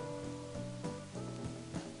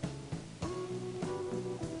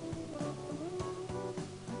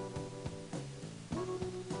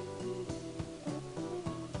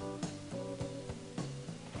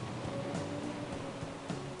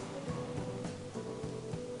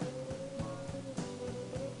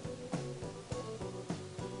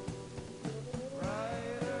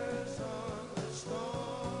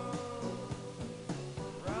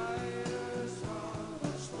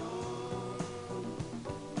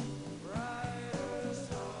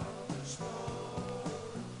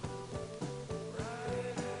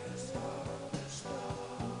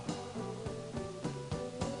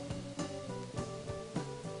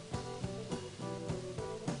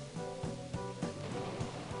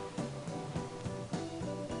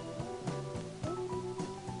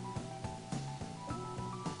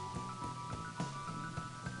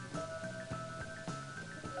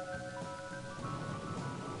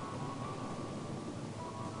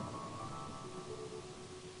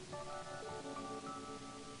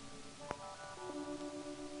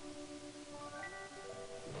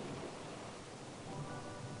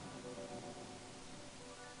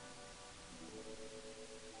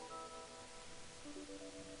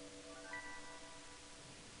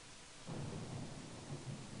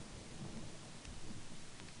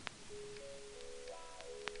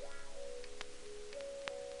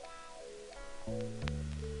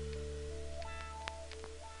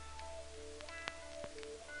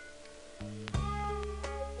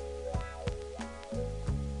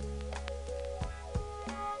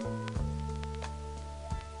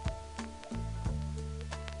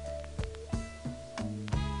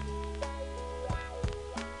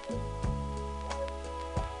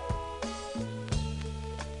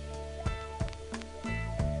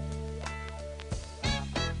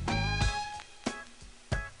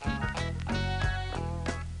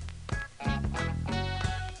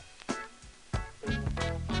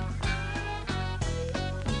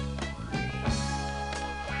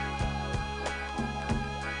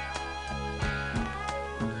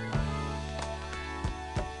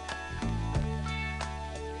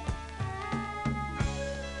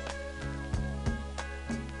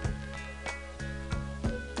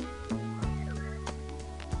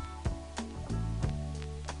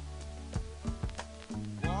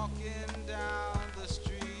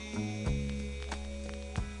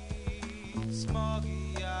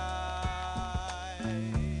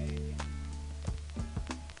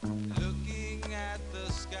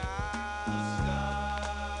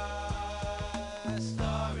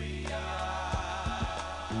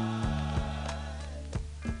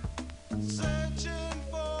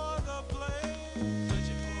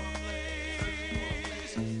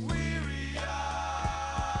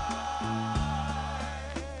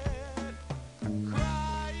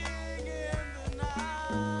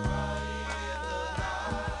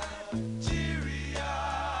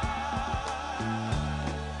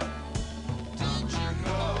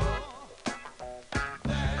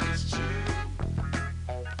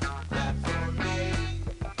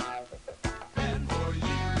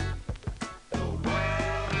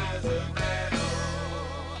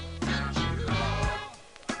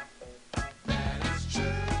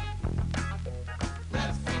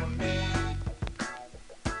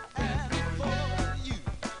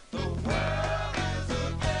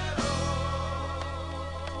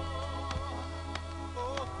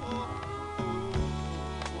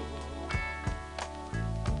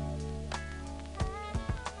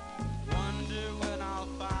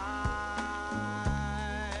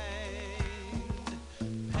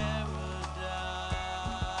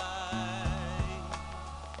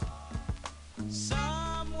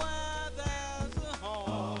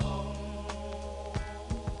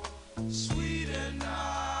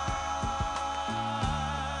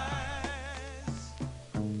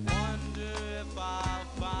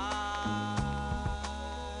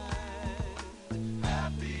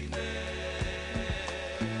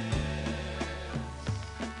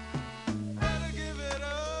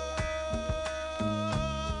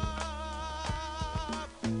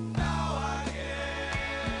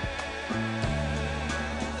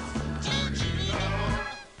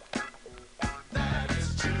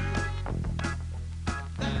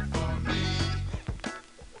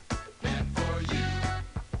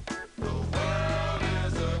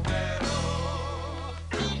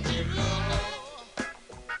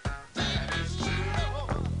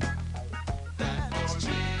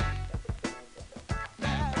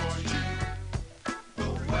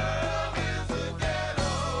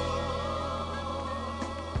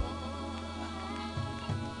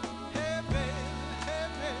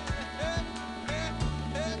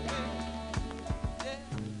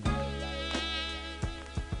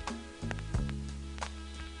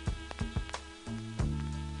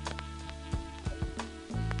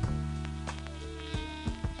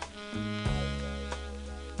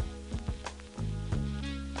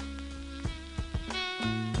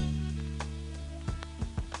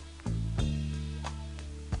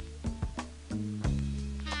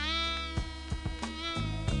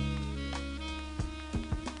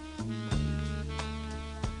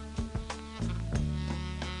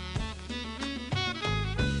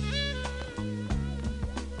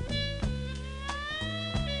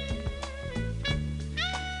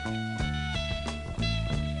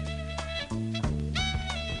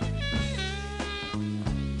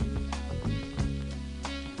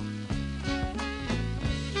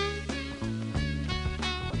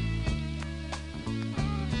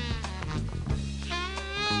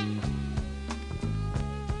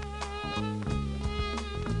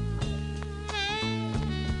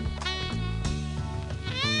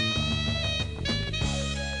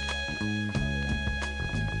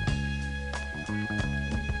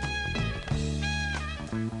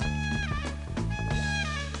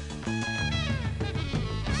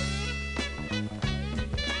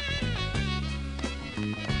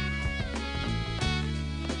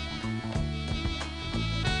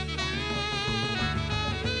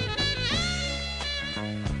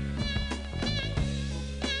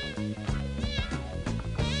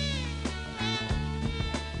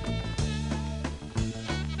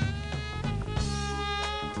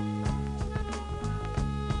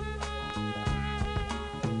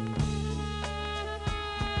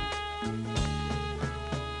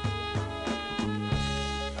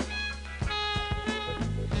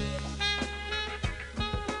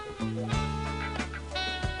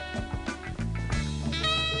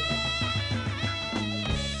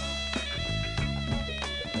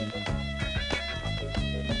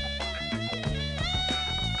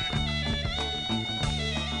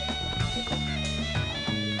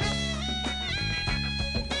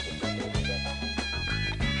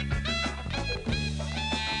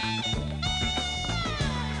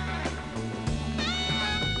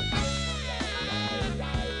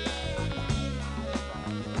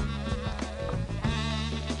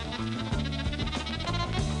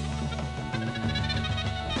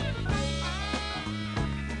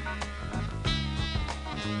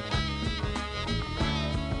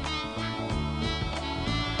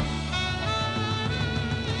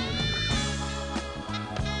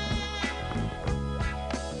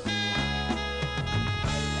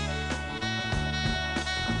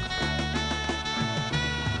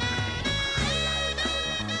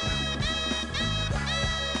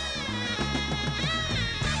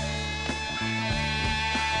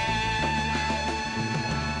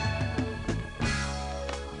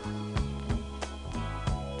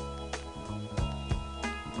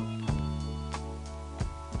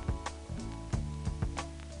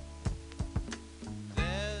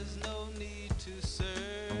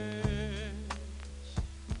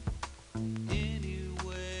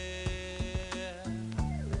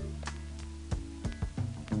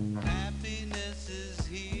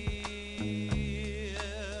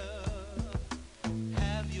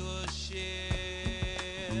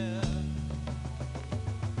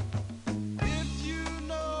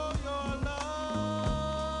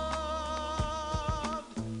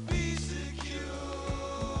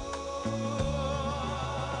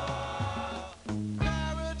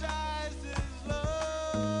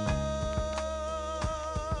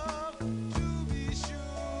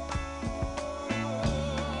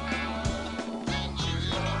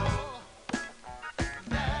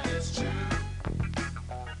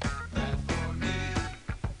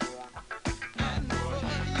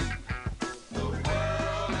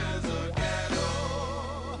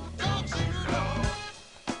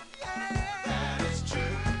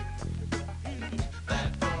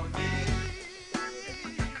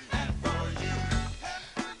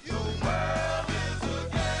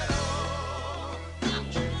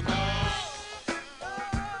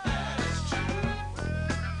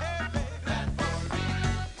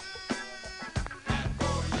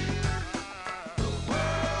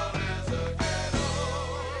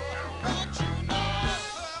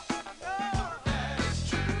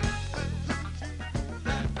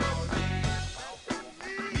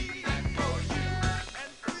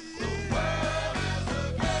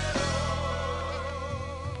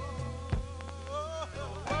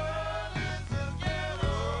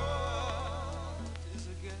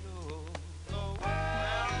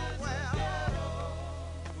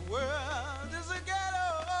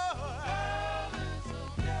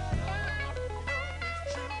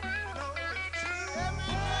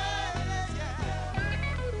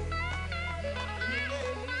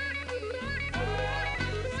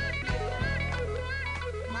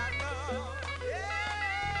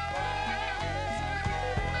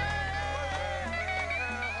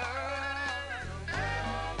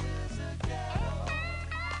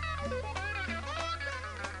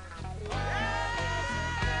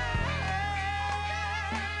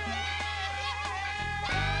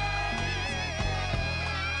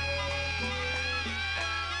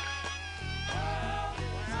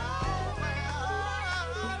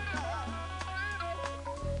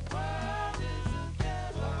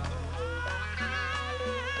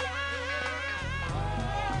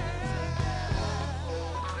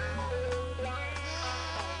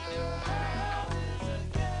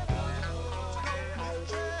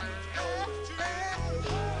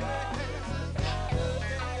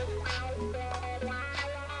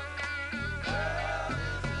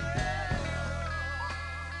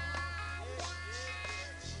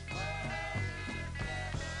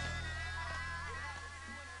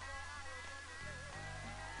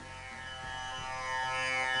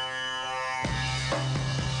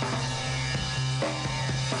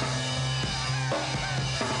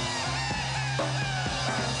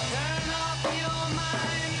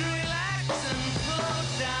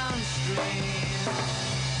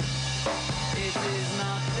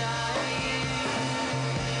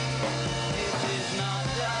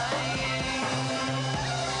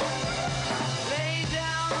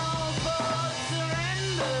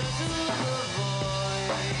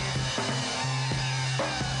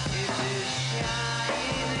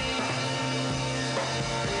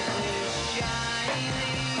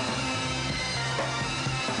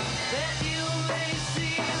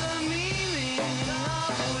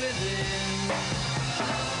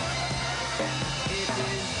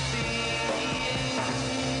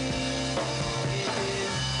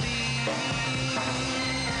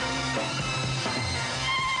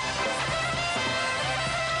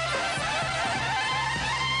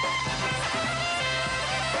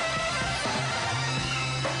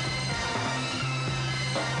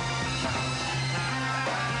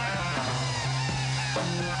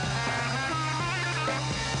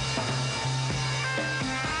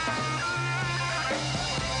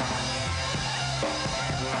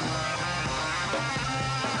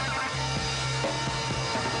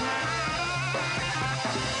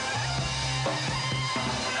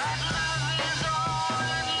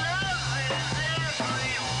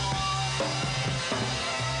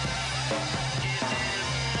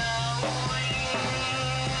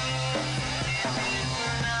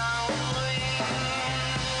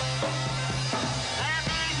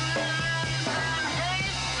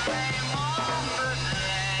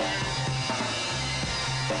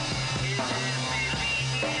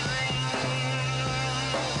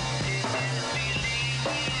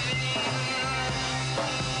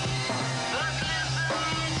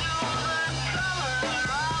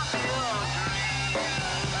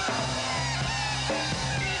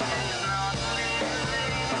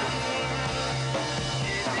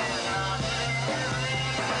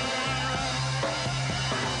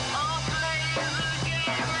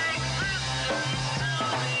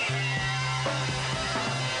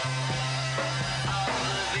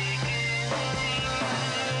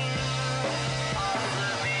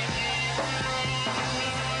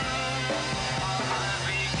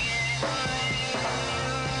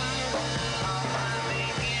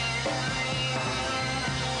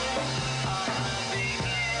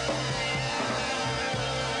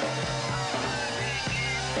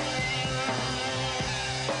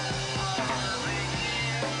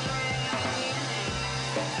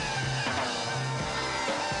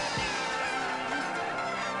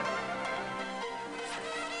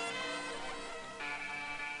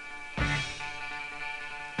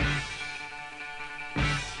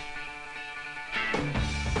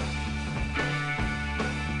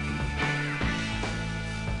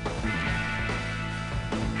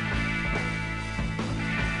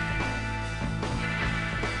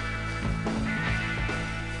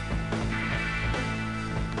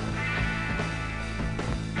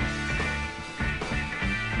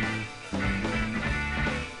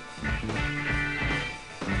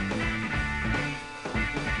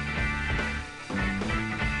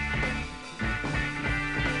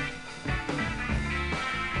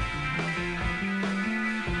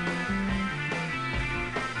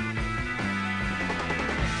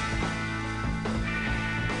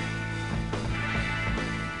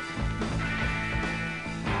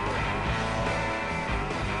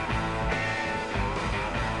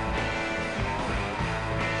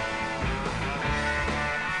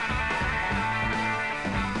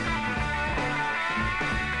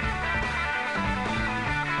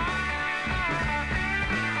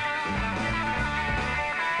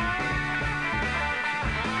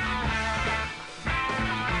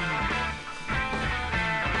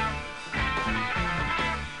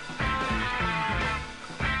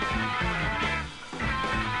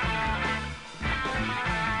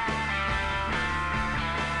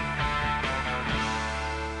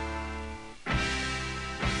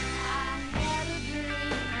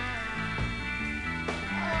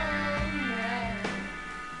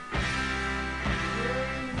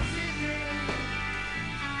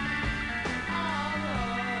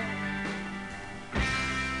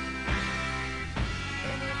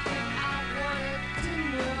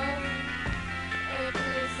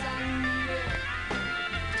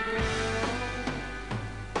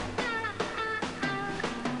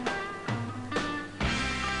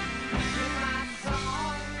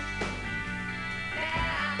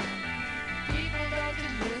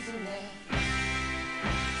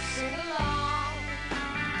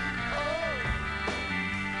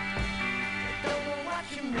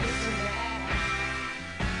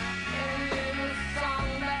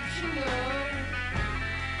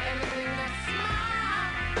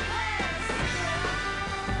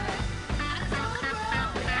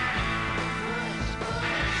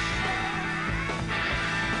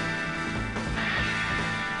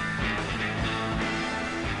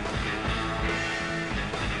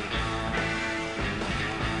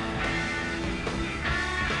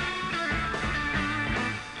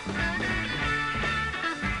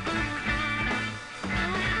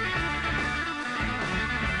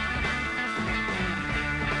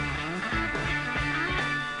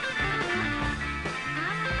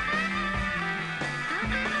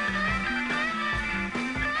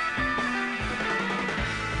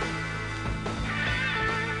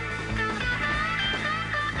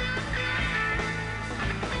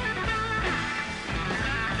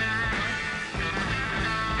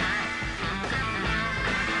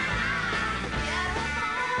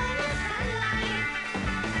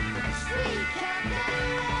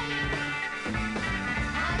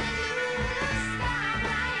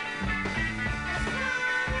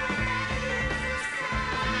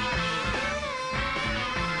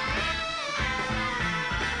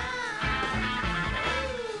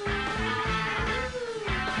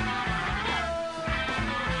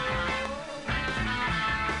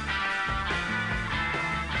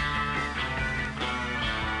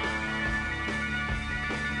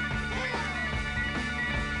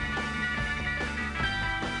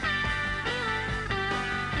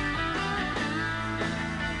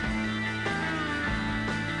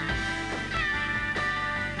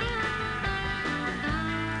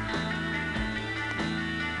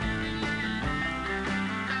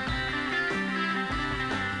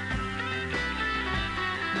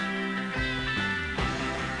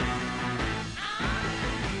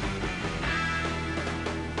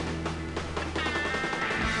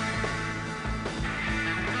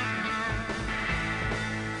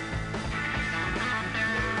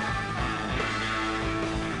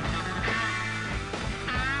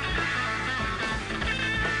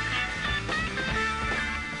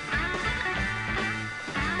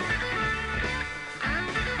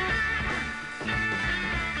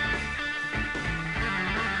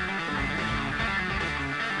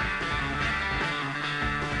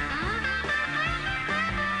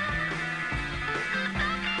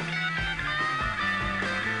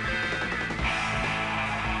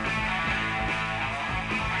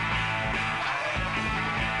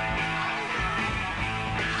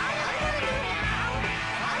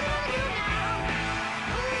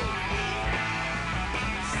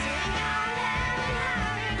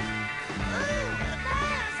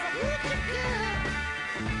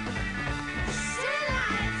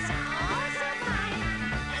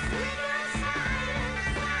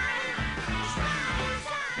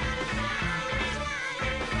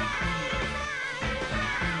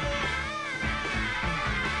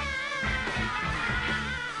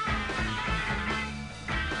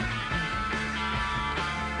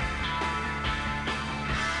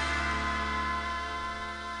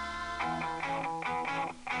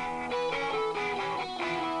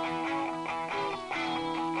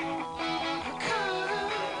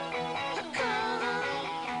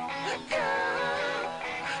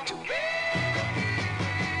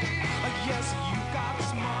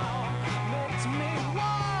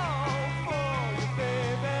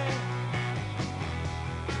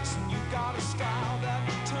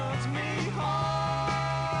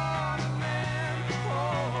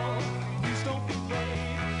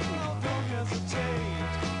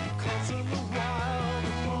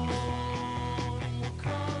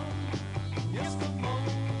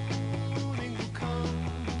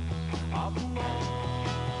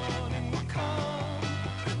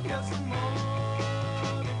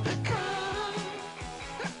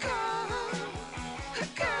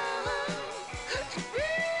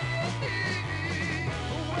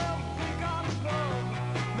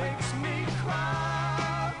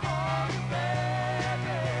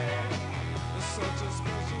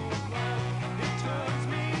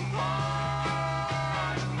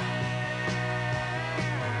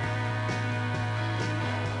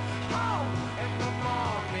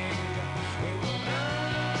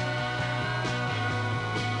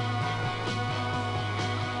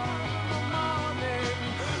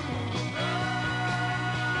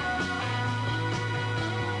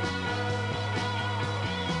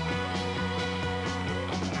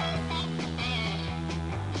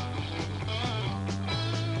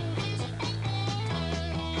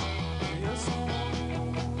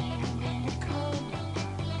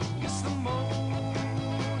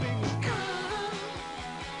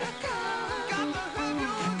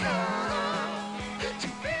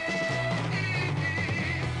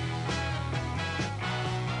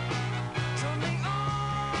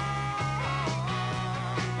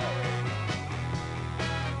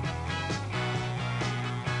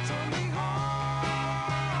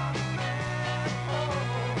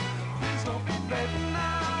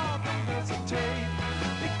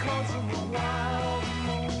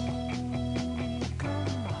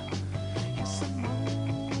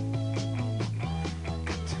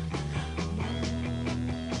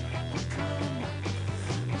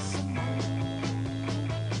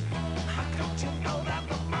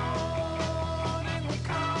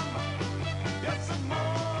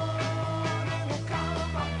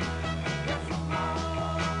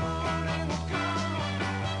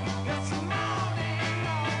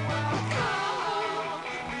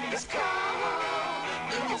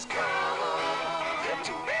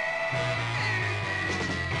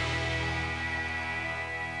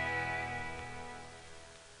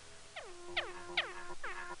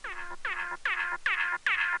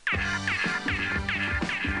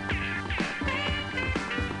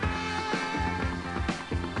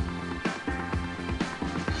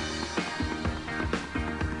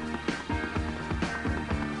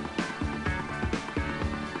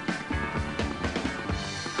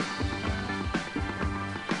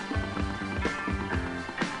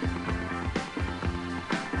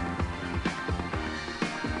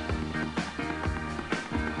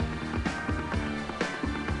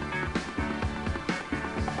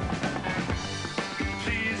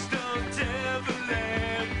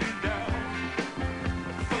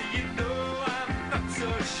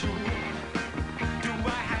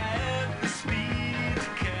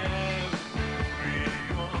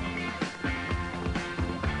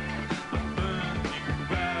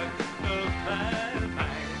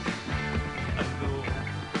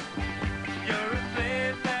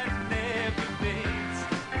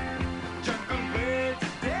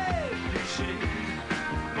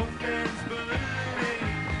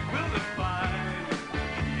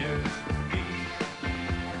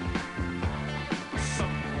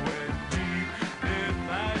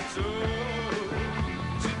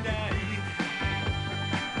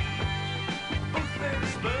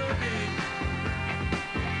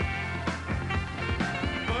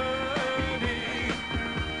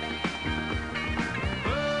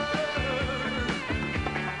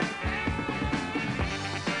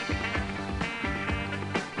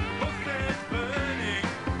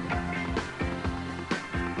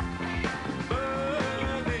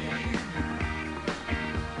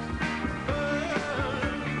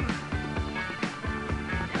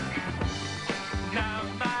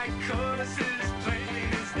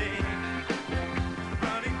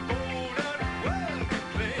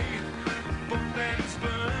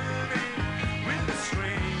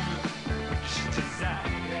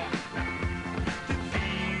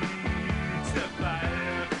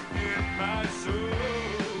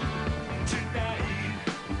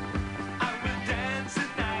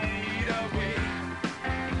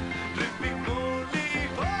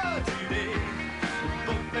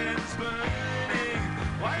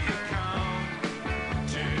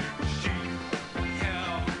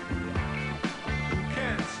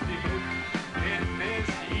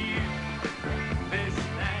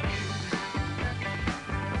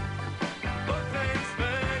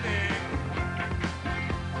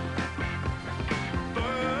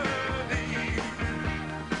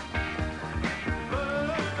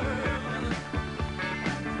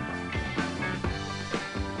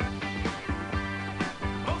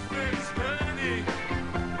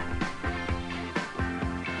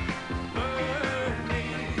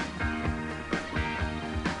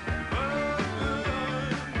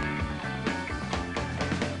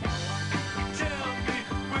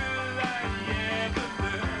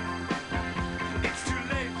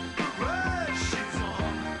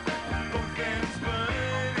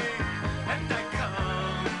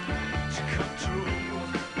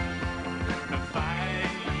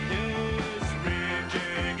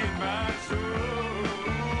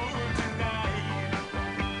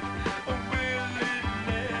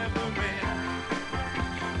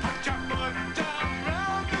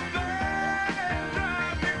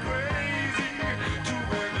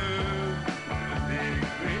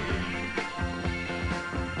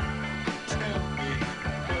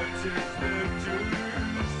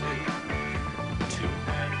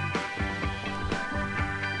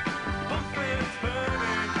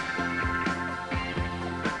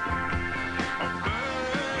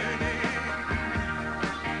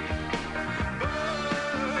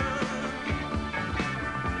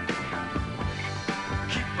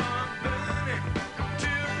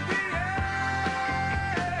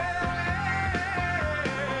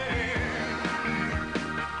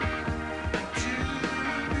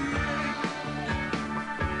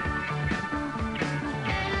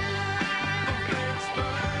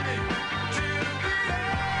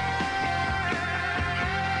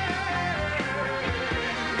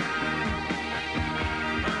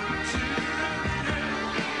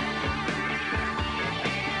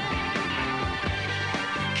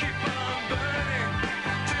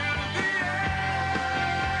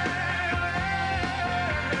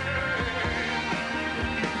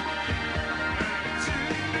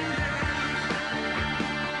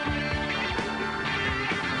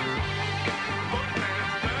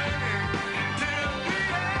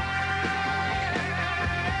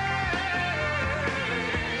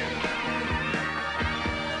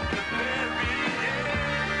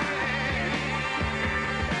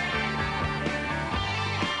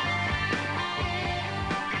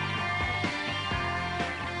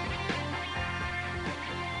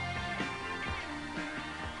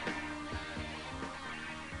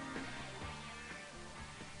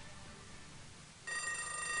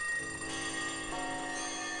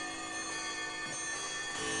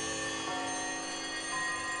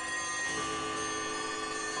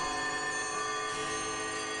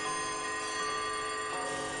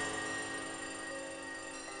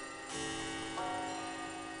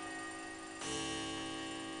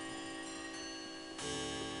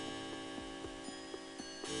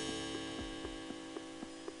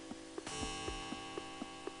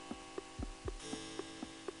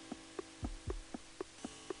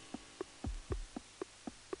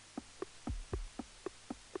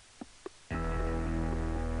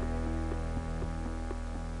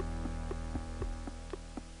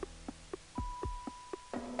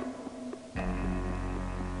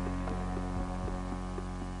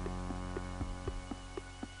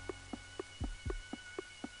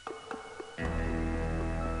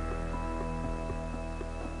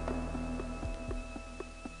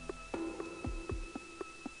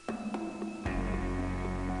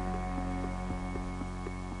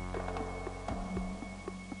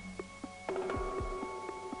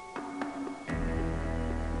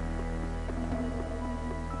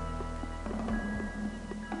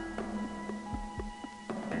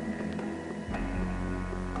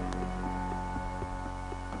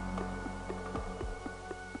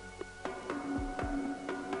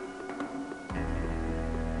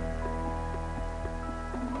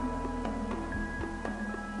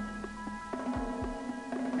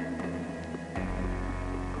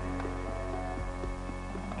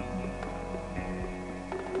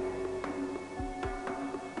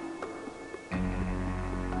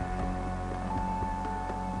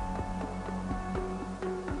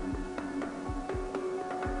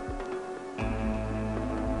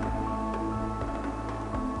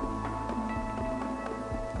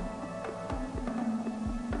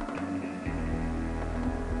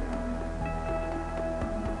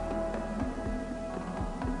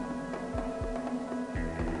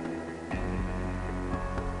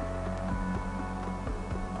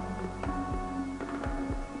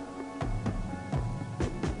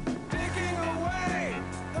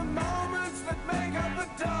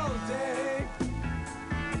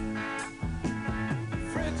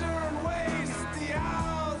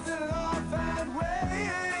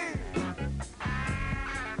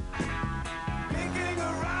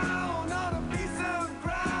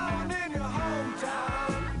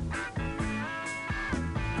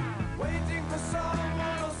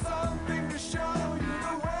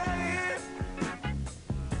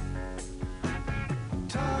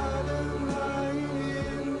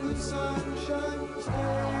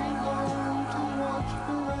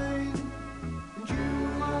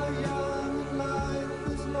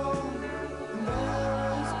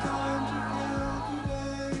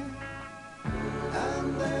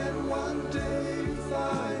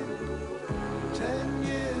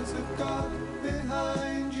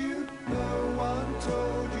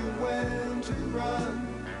 to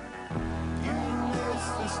run. You miss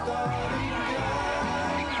the starting gun.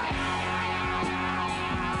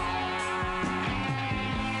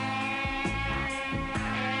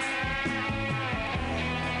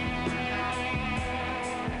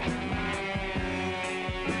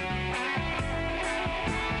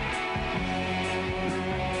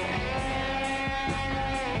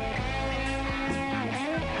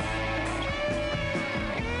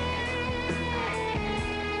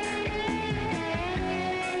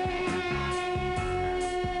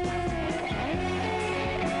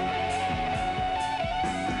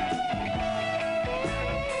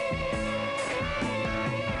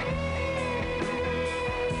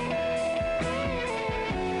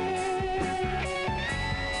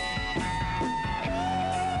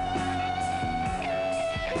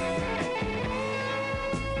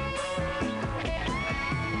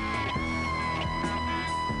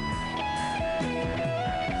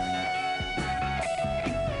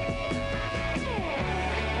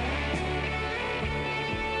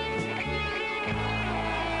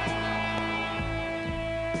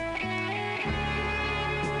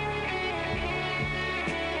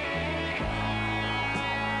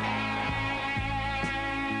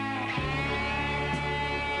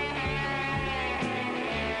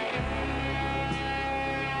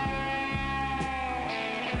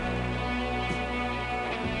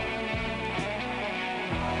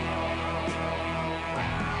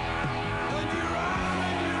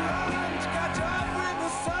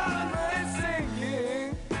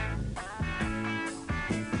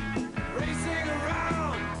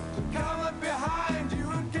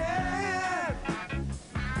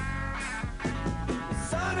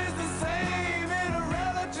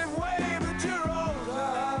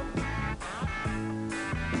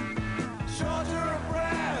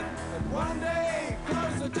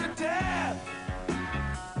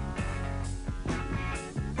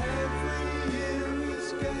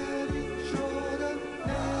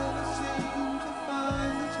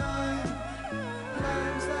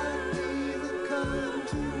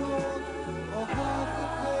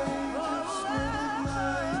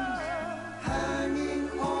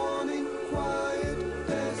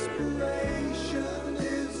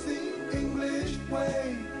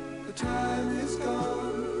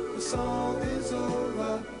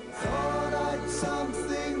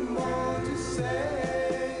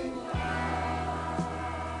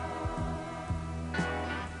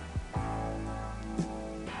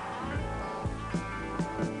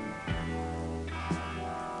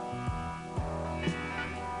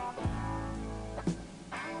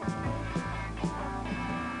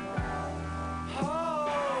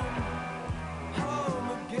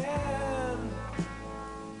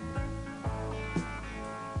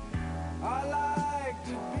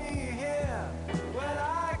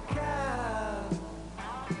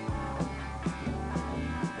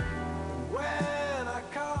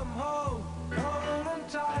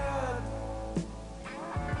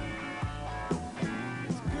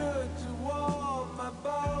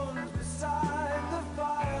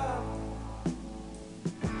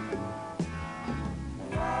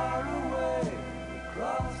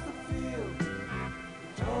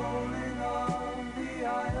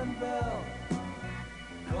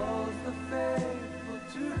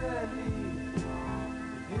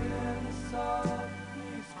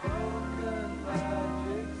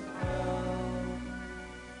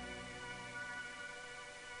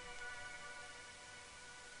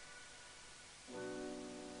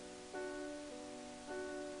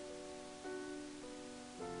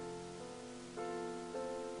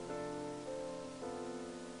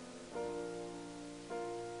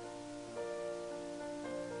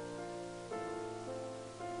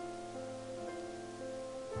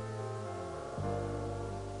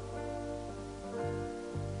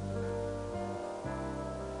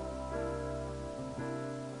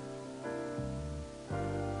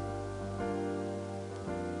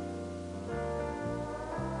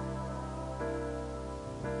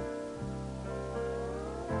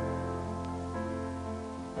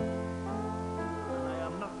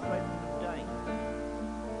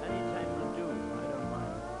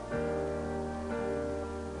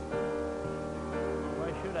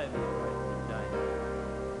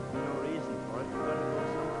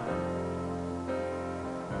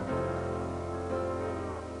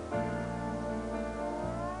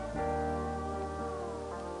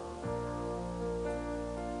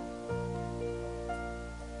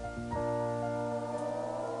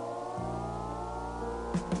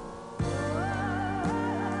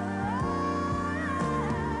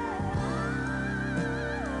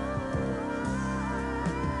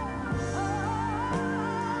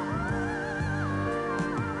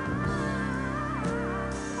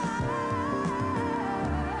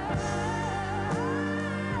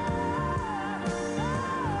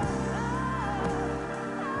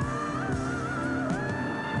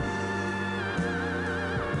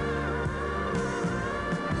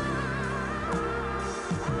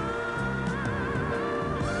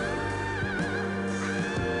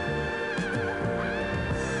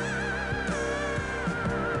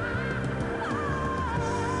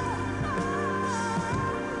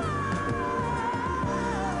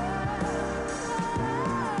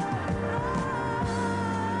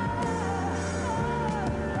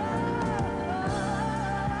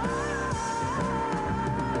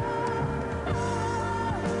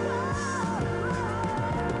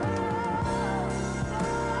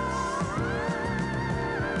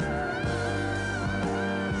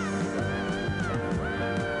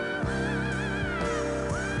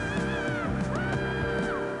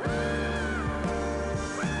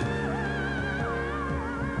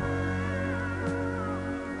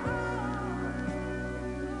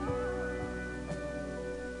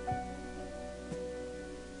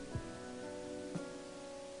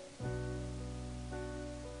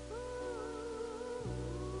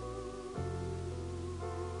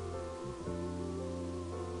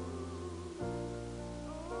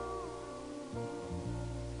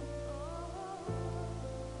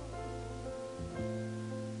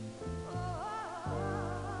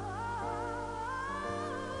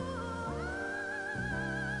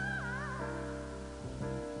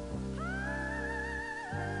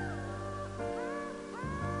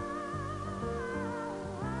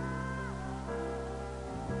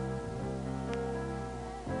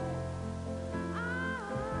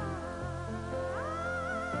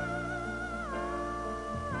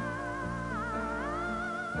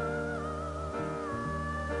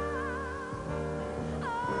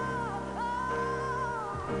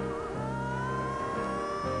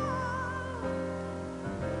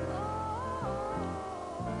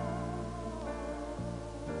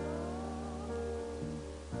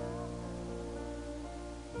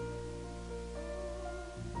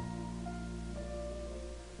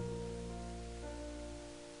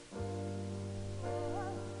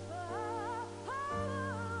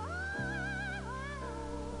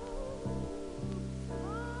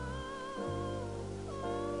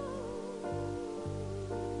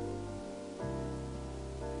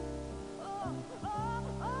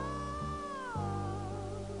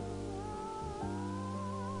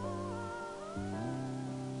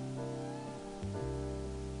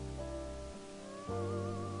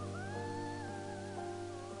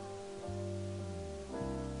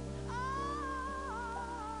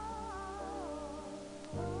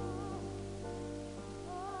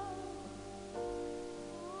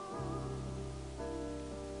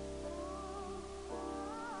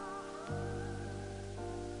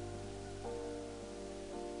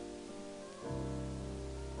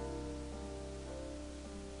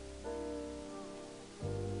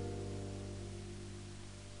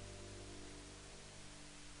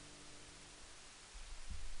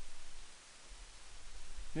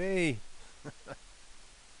 Hey.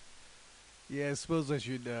 Yeah, I suppose I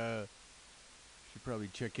should probably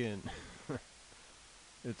check in.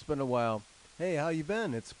 It's been a while. Hey, how you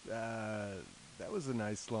been? That was a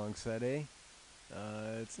nice long set, eh?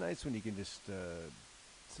 It's nice when you can just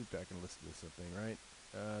sit back and listen to something, right?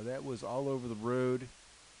 That was All Over the Road.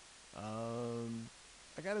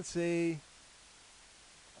 I gotta say,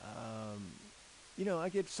 um, I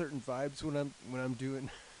get certain vibes when I'm doing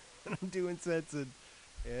when I'm doing sets, and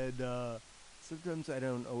sometimes I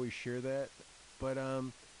don't always share that, but I,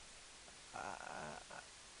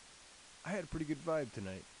 I had a pretty good vibe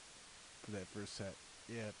tonight for that first set.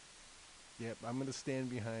 Yep, yep. I'm gonna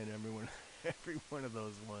stand behind everyone, every one of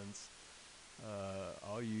those ones.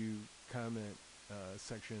 All you comment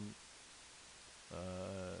section. No,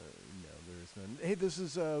 there is none. Hey, this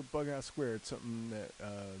is Bughouse Square. It's something that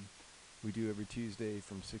we do every Tuesday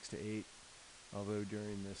from 6 to 8. Although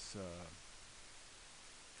during this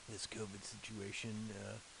COVID situation,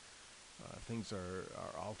 things are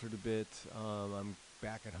altered a bit. I'm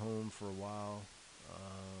back at home for a while,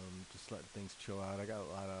 just letting things chill out. I got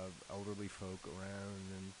a lot of elderly folk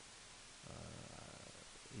around, and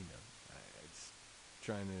I just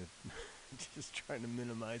trying to just trying to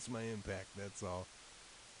minimize my impact. That's all.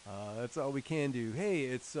 That's all we can do. Hey,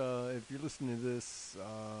 it's if you're listening to this,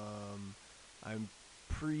 I'm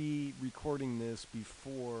pre-recording this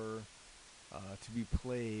before to be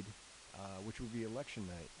played, which would be election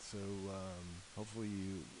night. So hopefully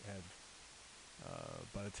you have,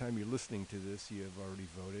 by the time you're listening to this, you have already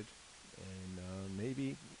voted, and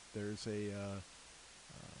maybe there's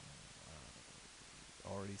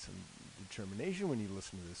already some determination when you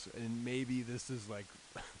listen to this, and maybe this is like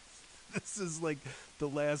this is like the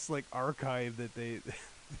last like archive that they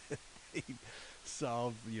that they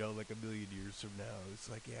solved, like a million years from now. It's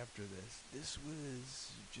like after this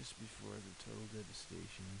was just before the total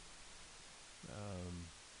devastation.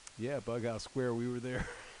 Yeah, Bughouse Square, we were there.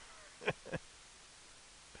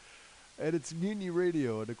 And it's Mutiny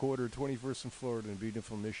Radio at the corner of 21st and Florida in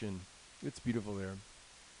beautiful Mission. It's beautiful there.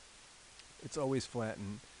 It's always flat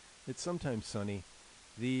and it's sometimes sunny.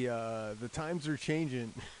 The times are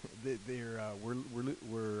changing. We're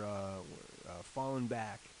falling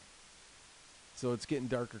back, so it's getting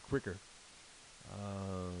darker quicker.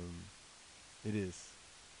 It is.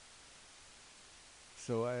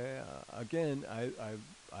 So I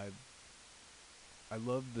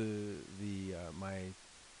love the my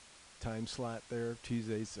time slot there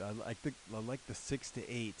Tuesdays. I like the 6 to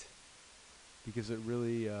 8 because it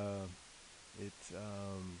really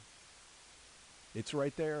it's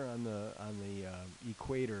right there on the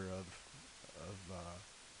equator of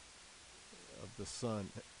the sun.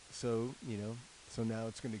 So so now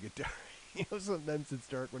it's going to get dark. Sometimes it's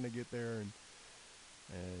dark when I get there,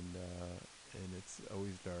 and it's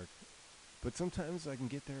always dark. But sometimes I can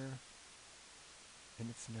get there, and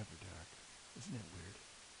it's never dark. Isn't that weird?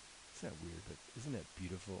 It's not weird, but isn't that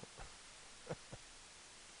beautiful?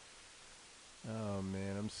 Oh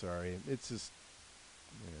man, I'm sorry. It's just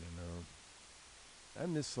I don't know. I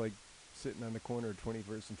miss like sitting on the corner of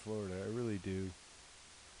 21st and Florida. I really do.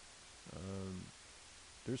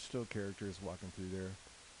 There's still characters walking through there.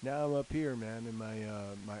 Now I'm up here, man, in my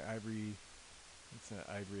my ivory. It's not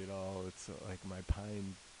ivory at all. It's like my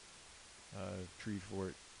pine tree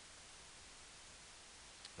fort.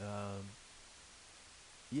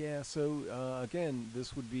 Yeah. So again,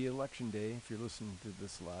 this would be election day if you're listening to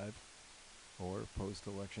this live or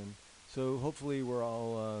post-election. So hopefully we're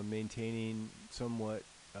all maintaining somewhat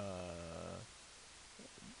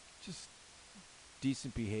just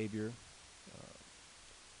decent behavior.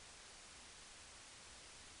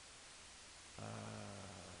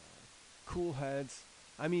 Cool heads.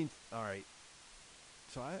 I mean, all right.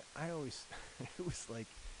 So I always it was like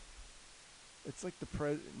it's like the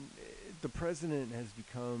president has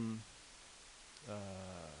become uh,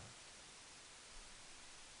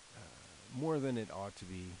 more than it ought to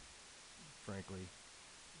be, frankly.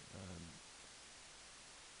 Um,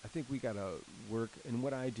 I think we gotta work, and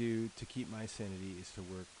what I do to keep my sanity is to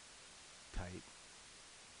work tight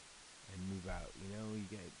and move out. You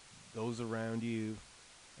get those around you,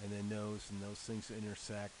 and then those things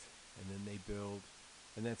intersect, and then they build,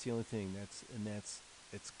 and that's the only thing. That's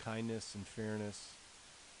it's kindness and fairness,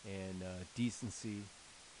 and decency,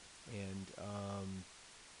 and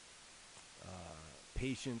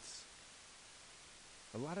patience.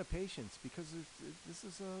 A lot of patience because this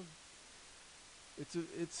is a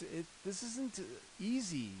this isn't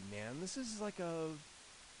easy, man. This is a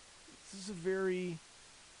very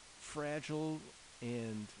fragile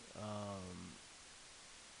and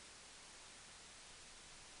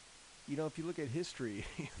if you look at history,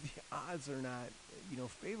 the odds are not,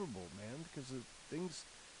 favorable, man, because things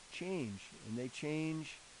change, and they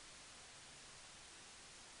change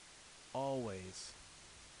always.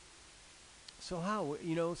 So how, well,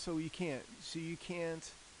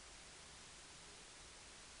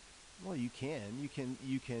 you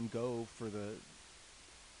can go for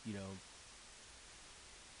you know,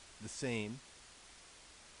 the same,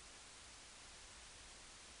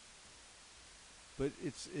 but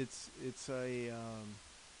it's a,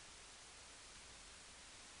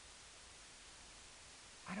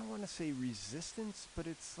 I don't want to say resistance, but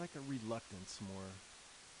it's like a reluctance more,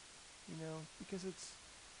 because it's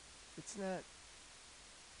not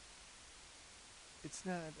it's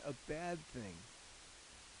not a bad thing.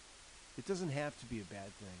 It doesn't have to be a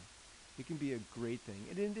bad thing. It can be a great thing,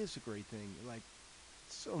 and it is a great thing, like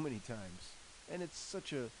so many times. And it's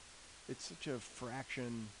such a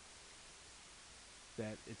fraction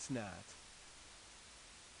that it's not.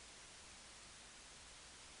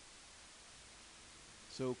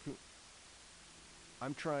 So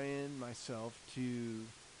I'm trying myself to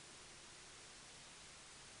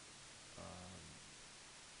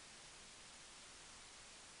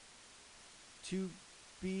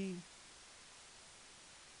be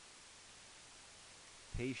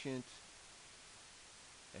patient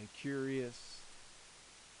and curious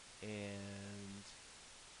and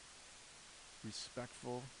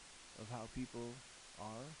respectful of how people are,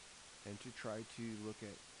 and to try to look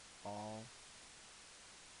at all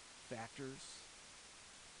factors.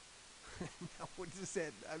 Now, what does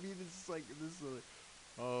that? I mean, it's like this.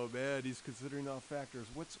 Oh man, he's considering all factors.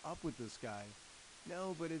 What's up with this guy?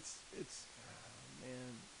 No, but it's. Oh,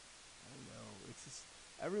 man, I don't know. It's just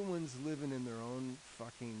everyone's living in their own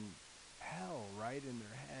fucking hell, right, in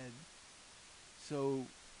their head. So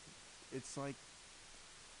it's like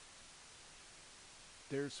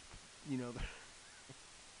there's, you know,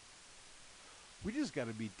 we just got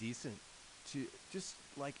to be decent to just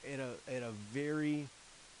like at a very,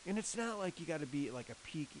 and it's not like you got to be like a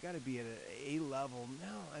peak. You got to be at a level.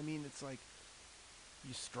 No, I mean it's like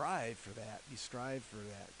you strive for that. You strive for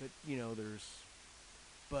that. But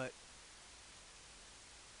but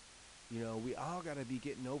we all got to be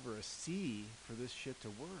getting over a C for this shit to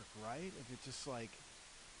work, right? If it just like,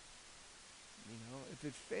 if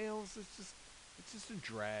it fails, it's just a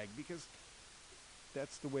drag, because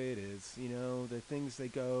that's the way it is. The things they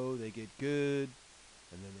get good,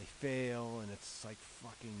 and then they fail, and it's like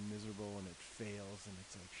fucking miserable, and it fails, and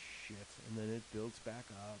it's like shit, and then it builds back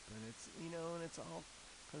up, and and it's all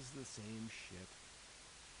because of the same shit.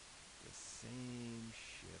 The same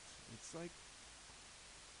shit. It's like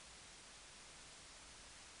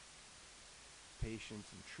patience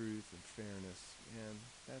and truth and fairness, and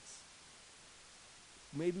that's,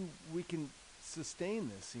 maybe we can sustain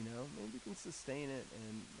this, maybe we can sustain it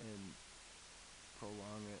and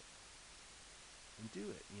prolong it and do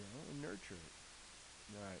it, and nurture it.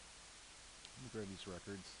 All right, let me grab these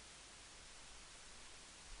records.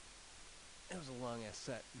 It was a long ass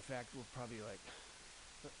set. In fact, we'll probably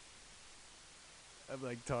I'm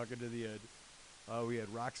like talking to the end. We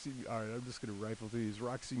had Roxy. All right, I'm just gonna rifle through these.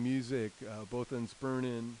 Roxy Music, Both Ends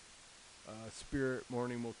Burning, Spirit,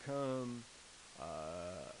 Morning Will Come.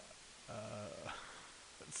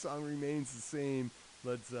 Song Remains the Same.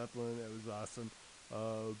 Led Zeppelin, that was awesome.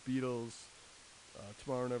 Beatles,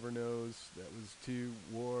 Tomorrow Never Knows, that was 2.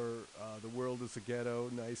 War, The World is a Ghetto,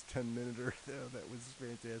 nice 10-minuter. That was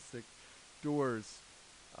fantastic. Doors,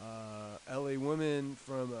 L.A. Women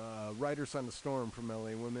from Riders on the Storm from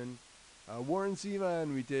L.A. Women. Warren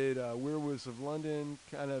Zevon, we did Werewolves of London,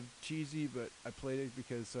 kind of cheesy, but I played it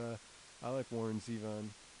because I like Warren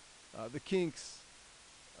Zevon. The Kinks,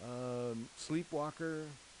 Sleepwalker,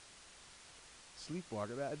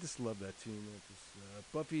 I just love that tune.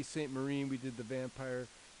 Buffy St. Marie, we did the Vampire.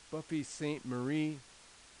 Buffy St. Marie,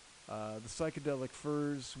 the Psychedelic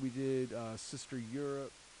Furs, we did Sister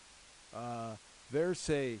Europe.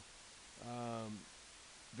 Versailles,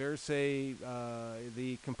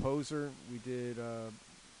 the composer, we did,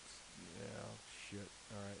 shit,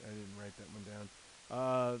 alright, I didn't write that one down.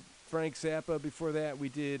 Frank Zappa, before that we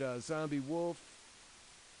did Zombie Wolf.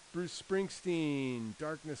 Bruce Springsteen,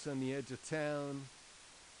 Darkness on the Edge of Town.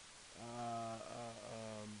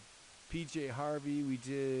 PJ Harvey, we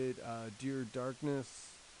did Dear Darkness.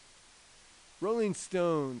 Rolling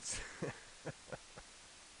Stones.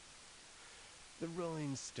 The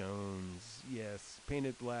Rolling Stones, yes.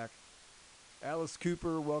 Painted Black. Alice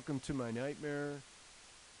Cooper, Welcome to My Nightmare.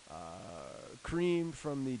 Cream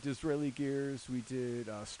from the Disraeli Gears, we did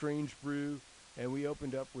Strange Brew. And we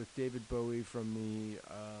opened up with David Bowie from the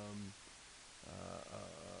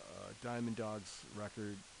Diamond Dogs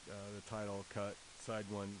record, the title cut, side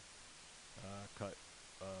one, cut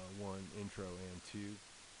 1, intro and 2.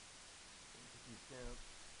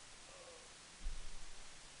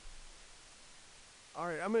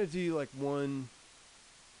 Alright, I'm going to do like one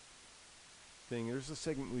thing. There's a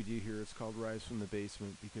segment we do here. It's called Rise from the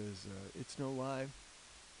Basement because it's no lie.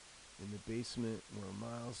 In the basement, we're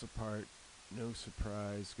miles apart. No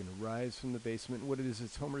surprise. Going to rise from the basement. What it is,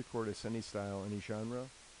 it's home recordist, any style, any genre.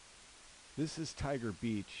 This is Tiger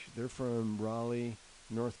Beach. They're from Raleigh,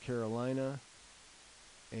 North Carolina.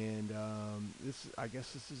 And I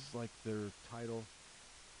guess this is like their title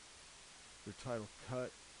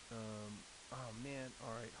cut. Oh man,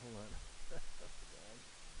 alright, hold on.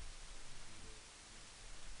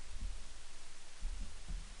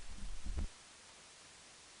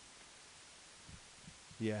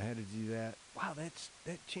 Yeah, I had to do that. Wow,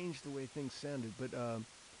 that changed the way things sounded. But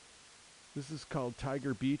this is called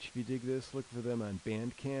Tiger Beach. If you dig this, look for them on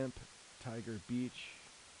Bandcamp. Tiger Beach.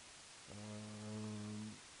 Do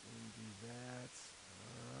that.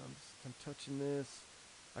 I'm touching this.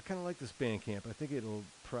 I kind of like this Bandcamp. I think it'll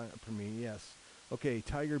premiere. Yes. Okay,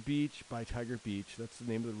 Tiger Beach by Tiger Beach. That's the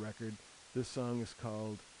name of the record. This song is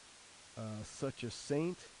called Such a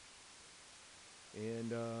Saint.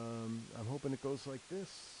 And I'm hoping it goes like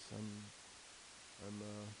this.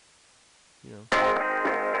 You know.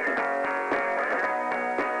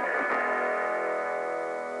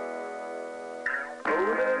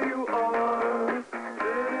 Oh, there you are,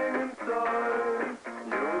 sitting inside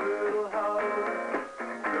your little house,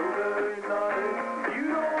 so very nice. You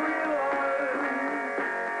don't realize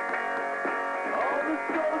all the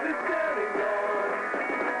stars you're standing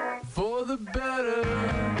on. For the better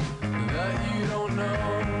that you don't know,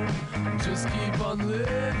 just keep on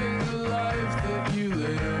living the life that you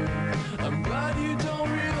live. I'm glad you don't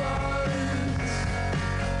realize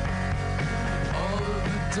all of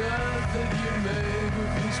the death that you make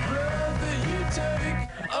with each breath that you take.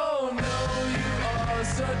 Oh no, you are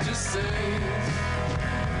such a saint.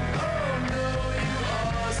 Oh no, you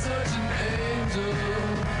are such an angel.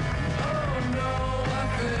 Oh no, I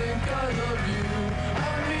think I love you. I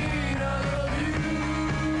mean, I love you.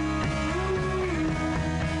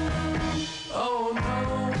 Oh no.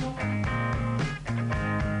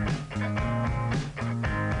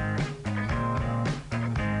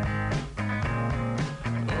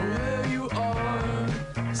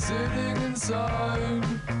 Sitting inside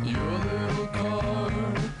your little car,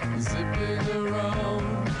 zipping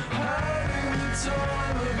around, having the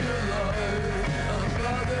time of your life. I'm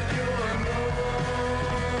glad that you're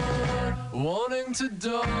not wanting to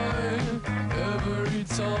die every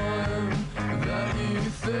time that you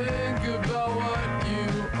think about what you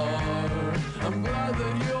are. I'm glad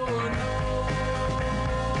that you're not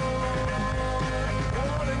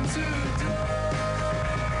wanting to die.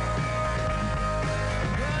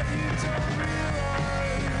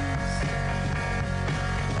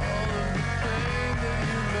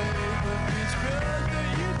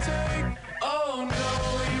 Oh no,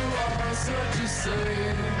 you are such a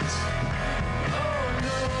saint. Oh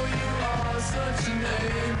no, you are such an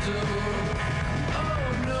angel. Oh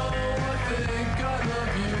no, I think I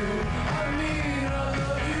love you. I mean, I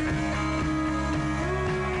love you.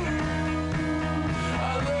 I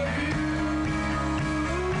love you.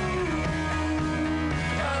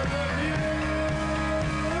 I love you.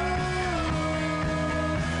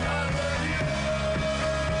 I love you.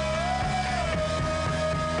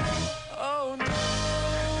 Oh no.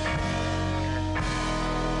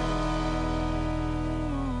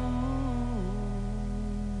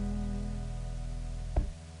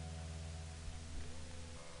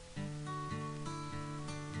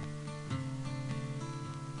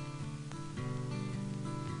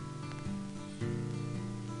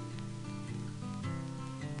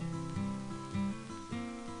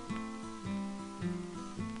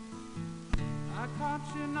 I caught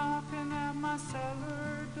you knocking at my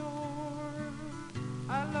cellar door.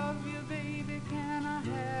 I love you, baby, can I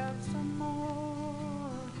have some more?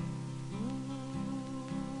 Ooh,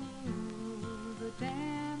 the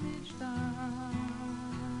damage done.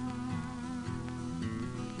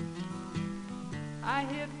 I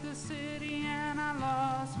hit the city and I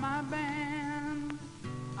lost my band.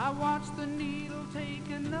 I watched the needle take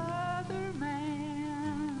another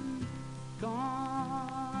man.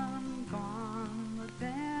 Gone, gone, the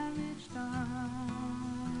damage done.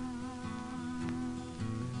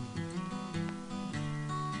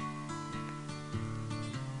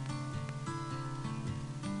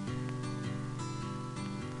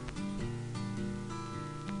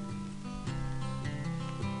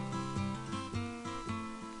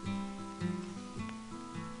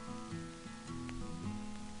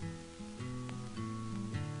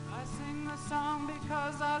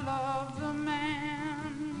 because I love the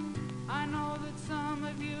man. I know that some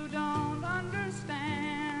of you don't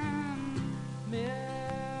understand.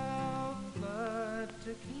 Milk blood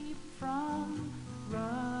to keep from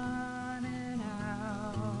running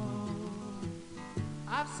out.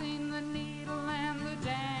 I've seen the needle and the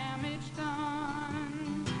damage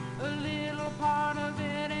done, a little part of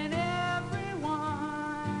it in everyone,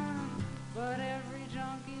 but every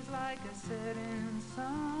junkie's like a setting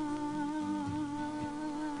sun.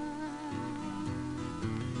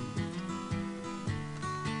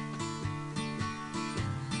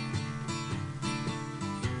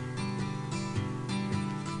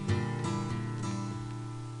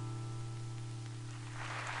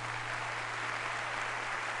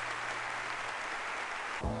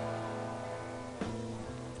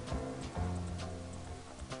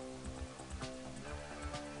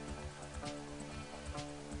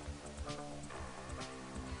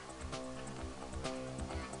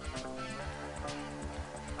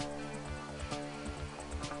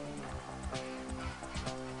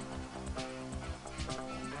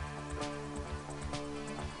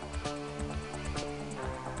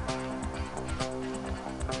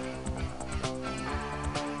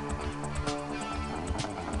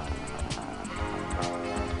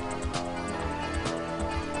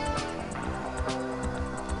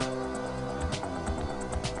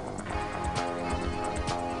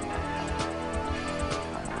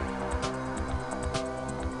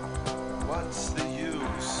 What's the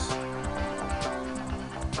use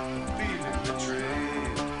feeling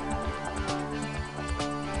betrayed?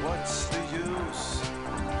 What's the use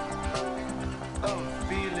of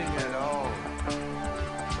feeling at all?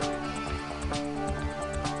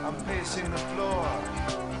 I'm pacing the floor,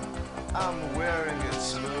 I'm wearing it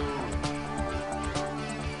smooth.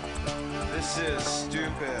 This is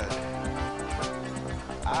stupid.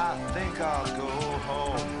 I think I'll go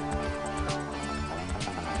home.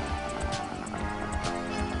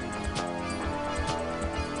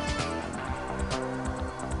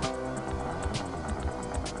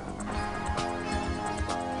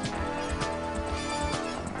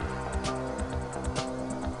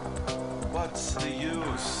 What's the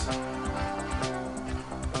use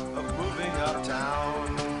of moving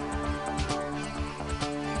uptown,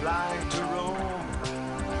 flying to Rome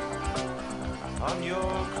on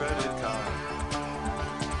your credit card?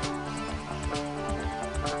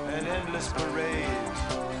 An endless parade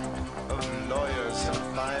of lawyers and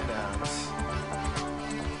finance,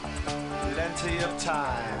 plenty of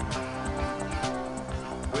time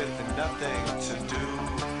with nothing to do.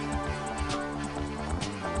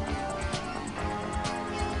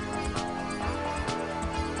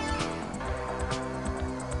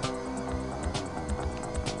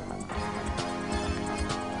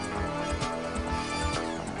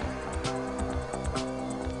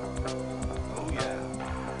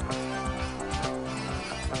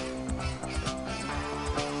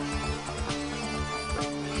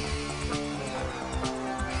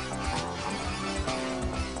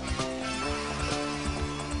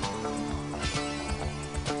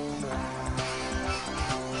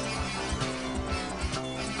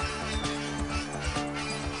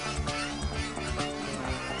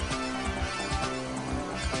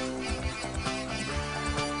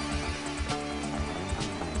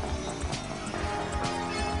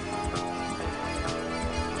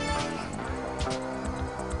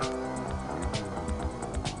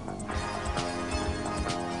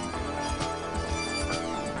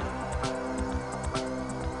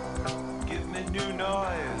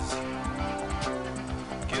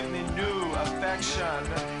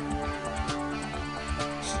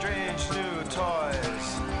 Strange new toys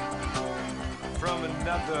from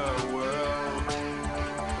another world.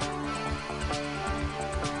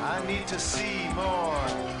 I need to see more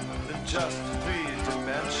than just 3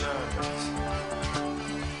 dimensions.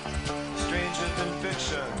 Stranger than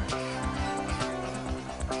fiction,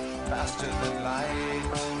 faster than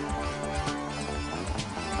light.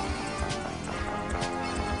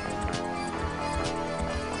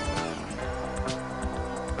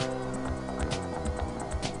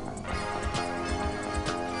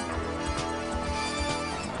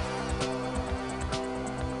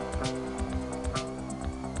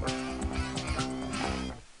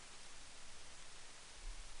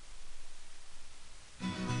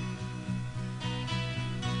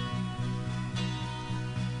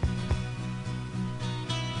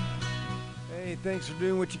 Thanks for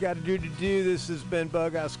doing what you got to do. This has been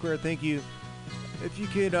BughouseSquare. Thank you. If you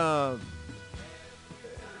could,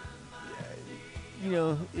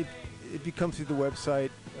 if you come through the website,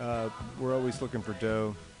 we're always looking for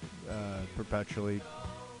dough, perpetually.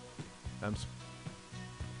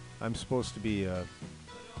 I'm supposed to be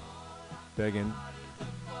begging,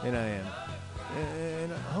 and I am,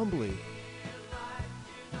 and humbly.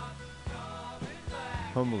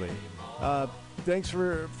 Thanks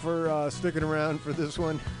for sticking around for this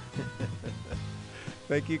one.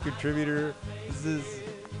 Thank you, contributor.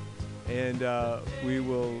 And we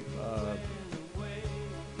will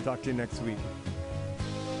talk to you next week.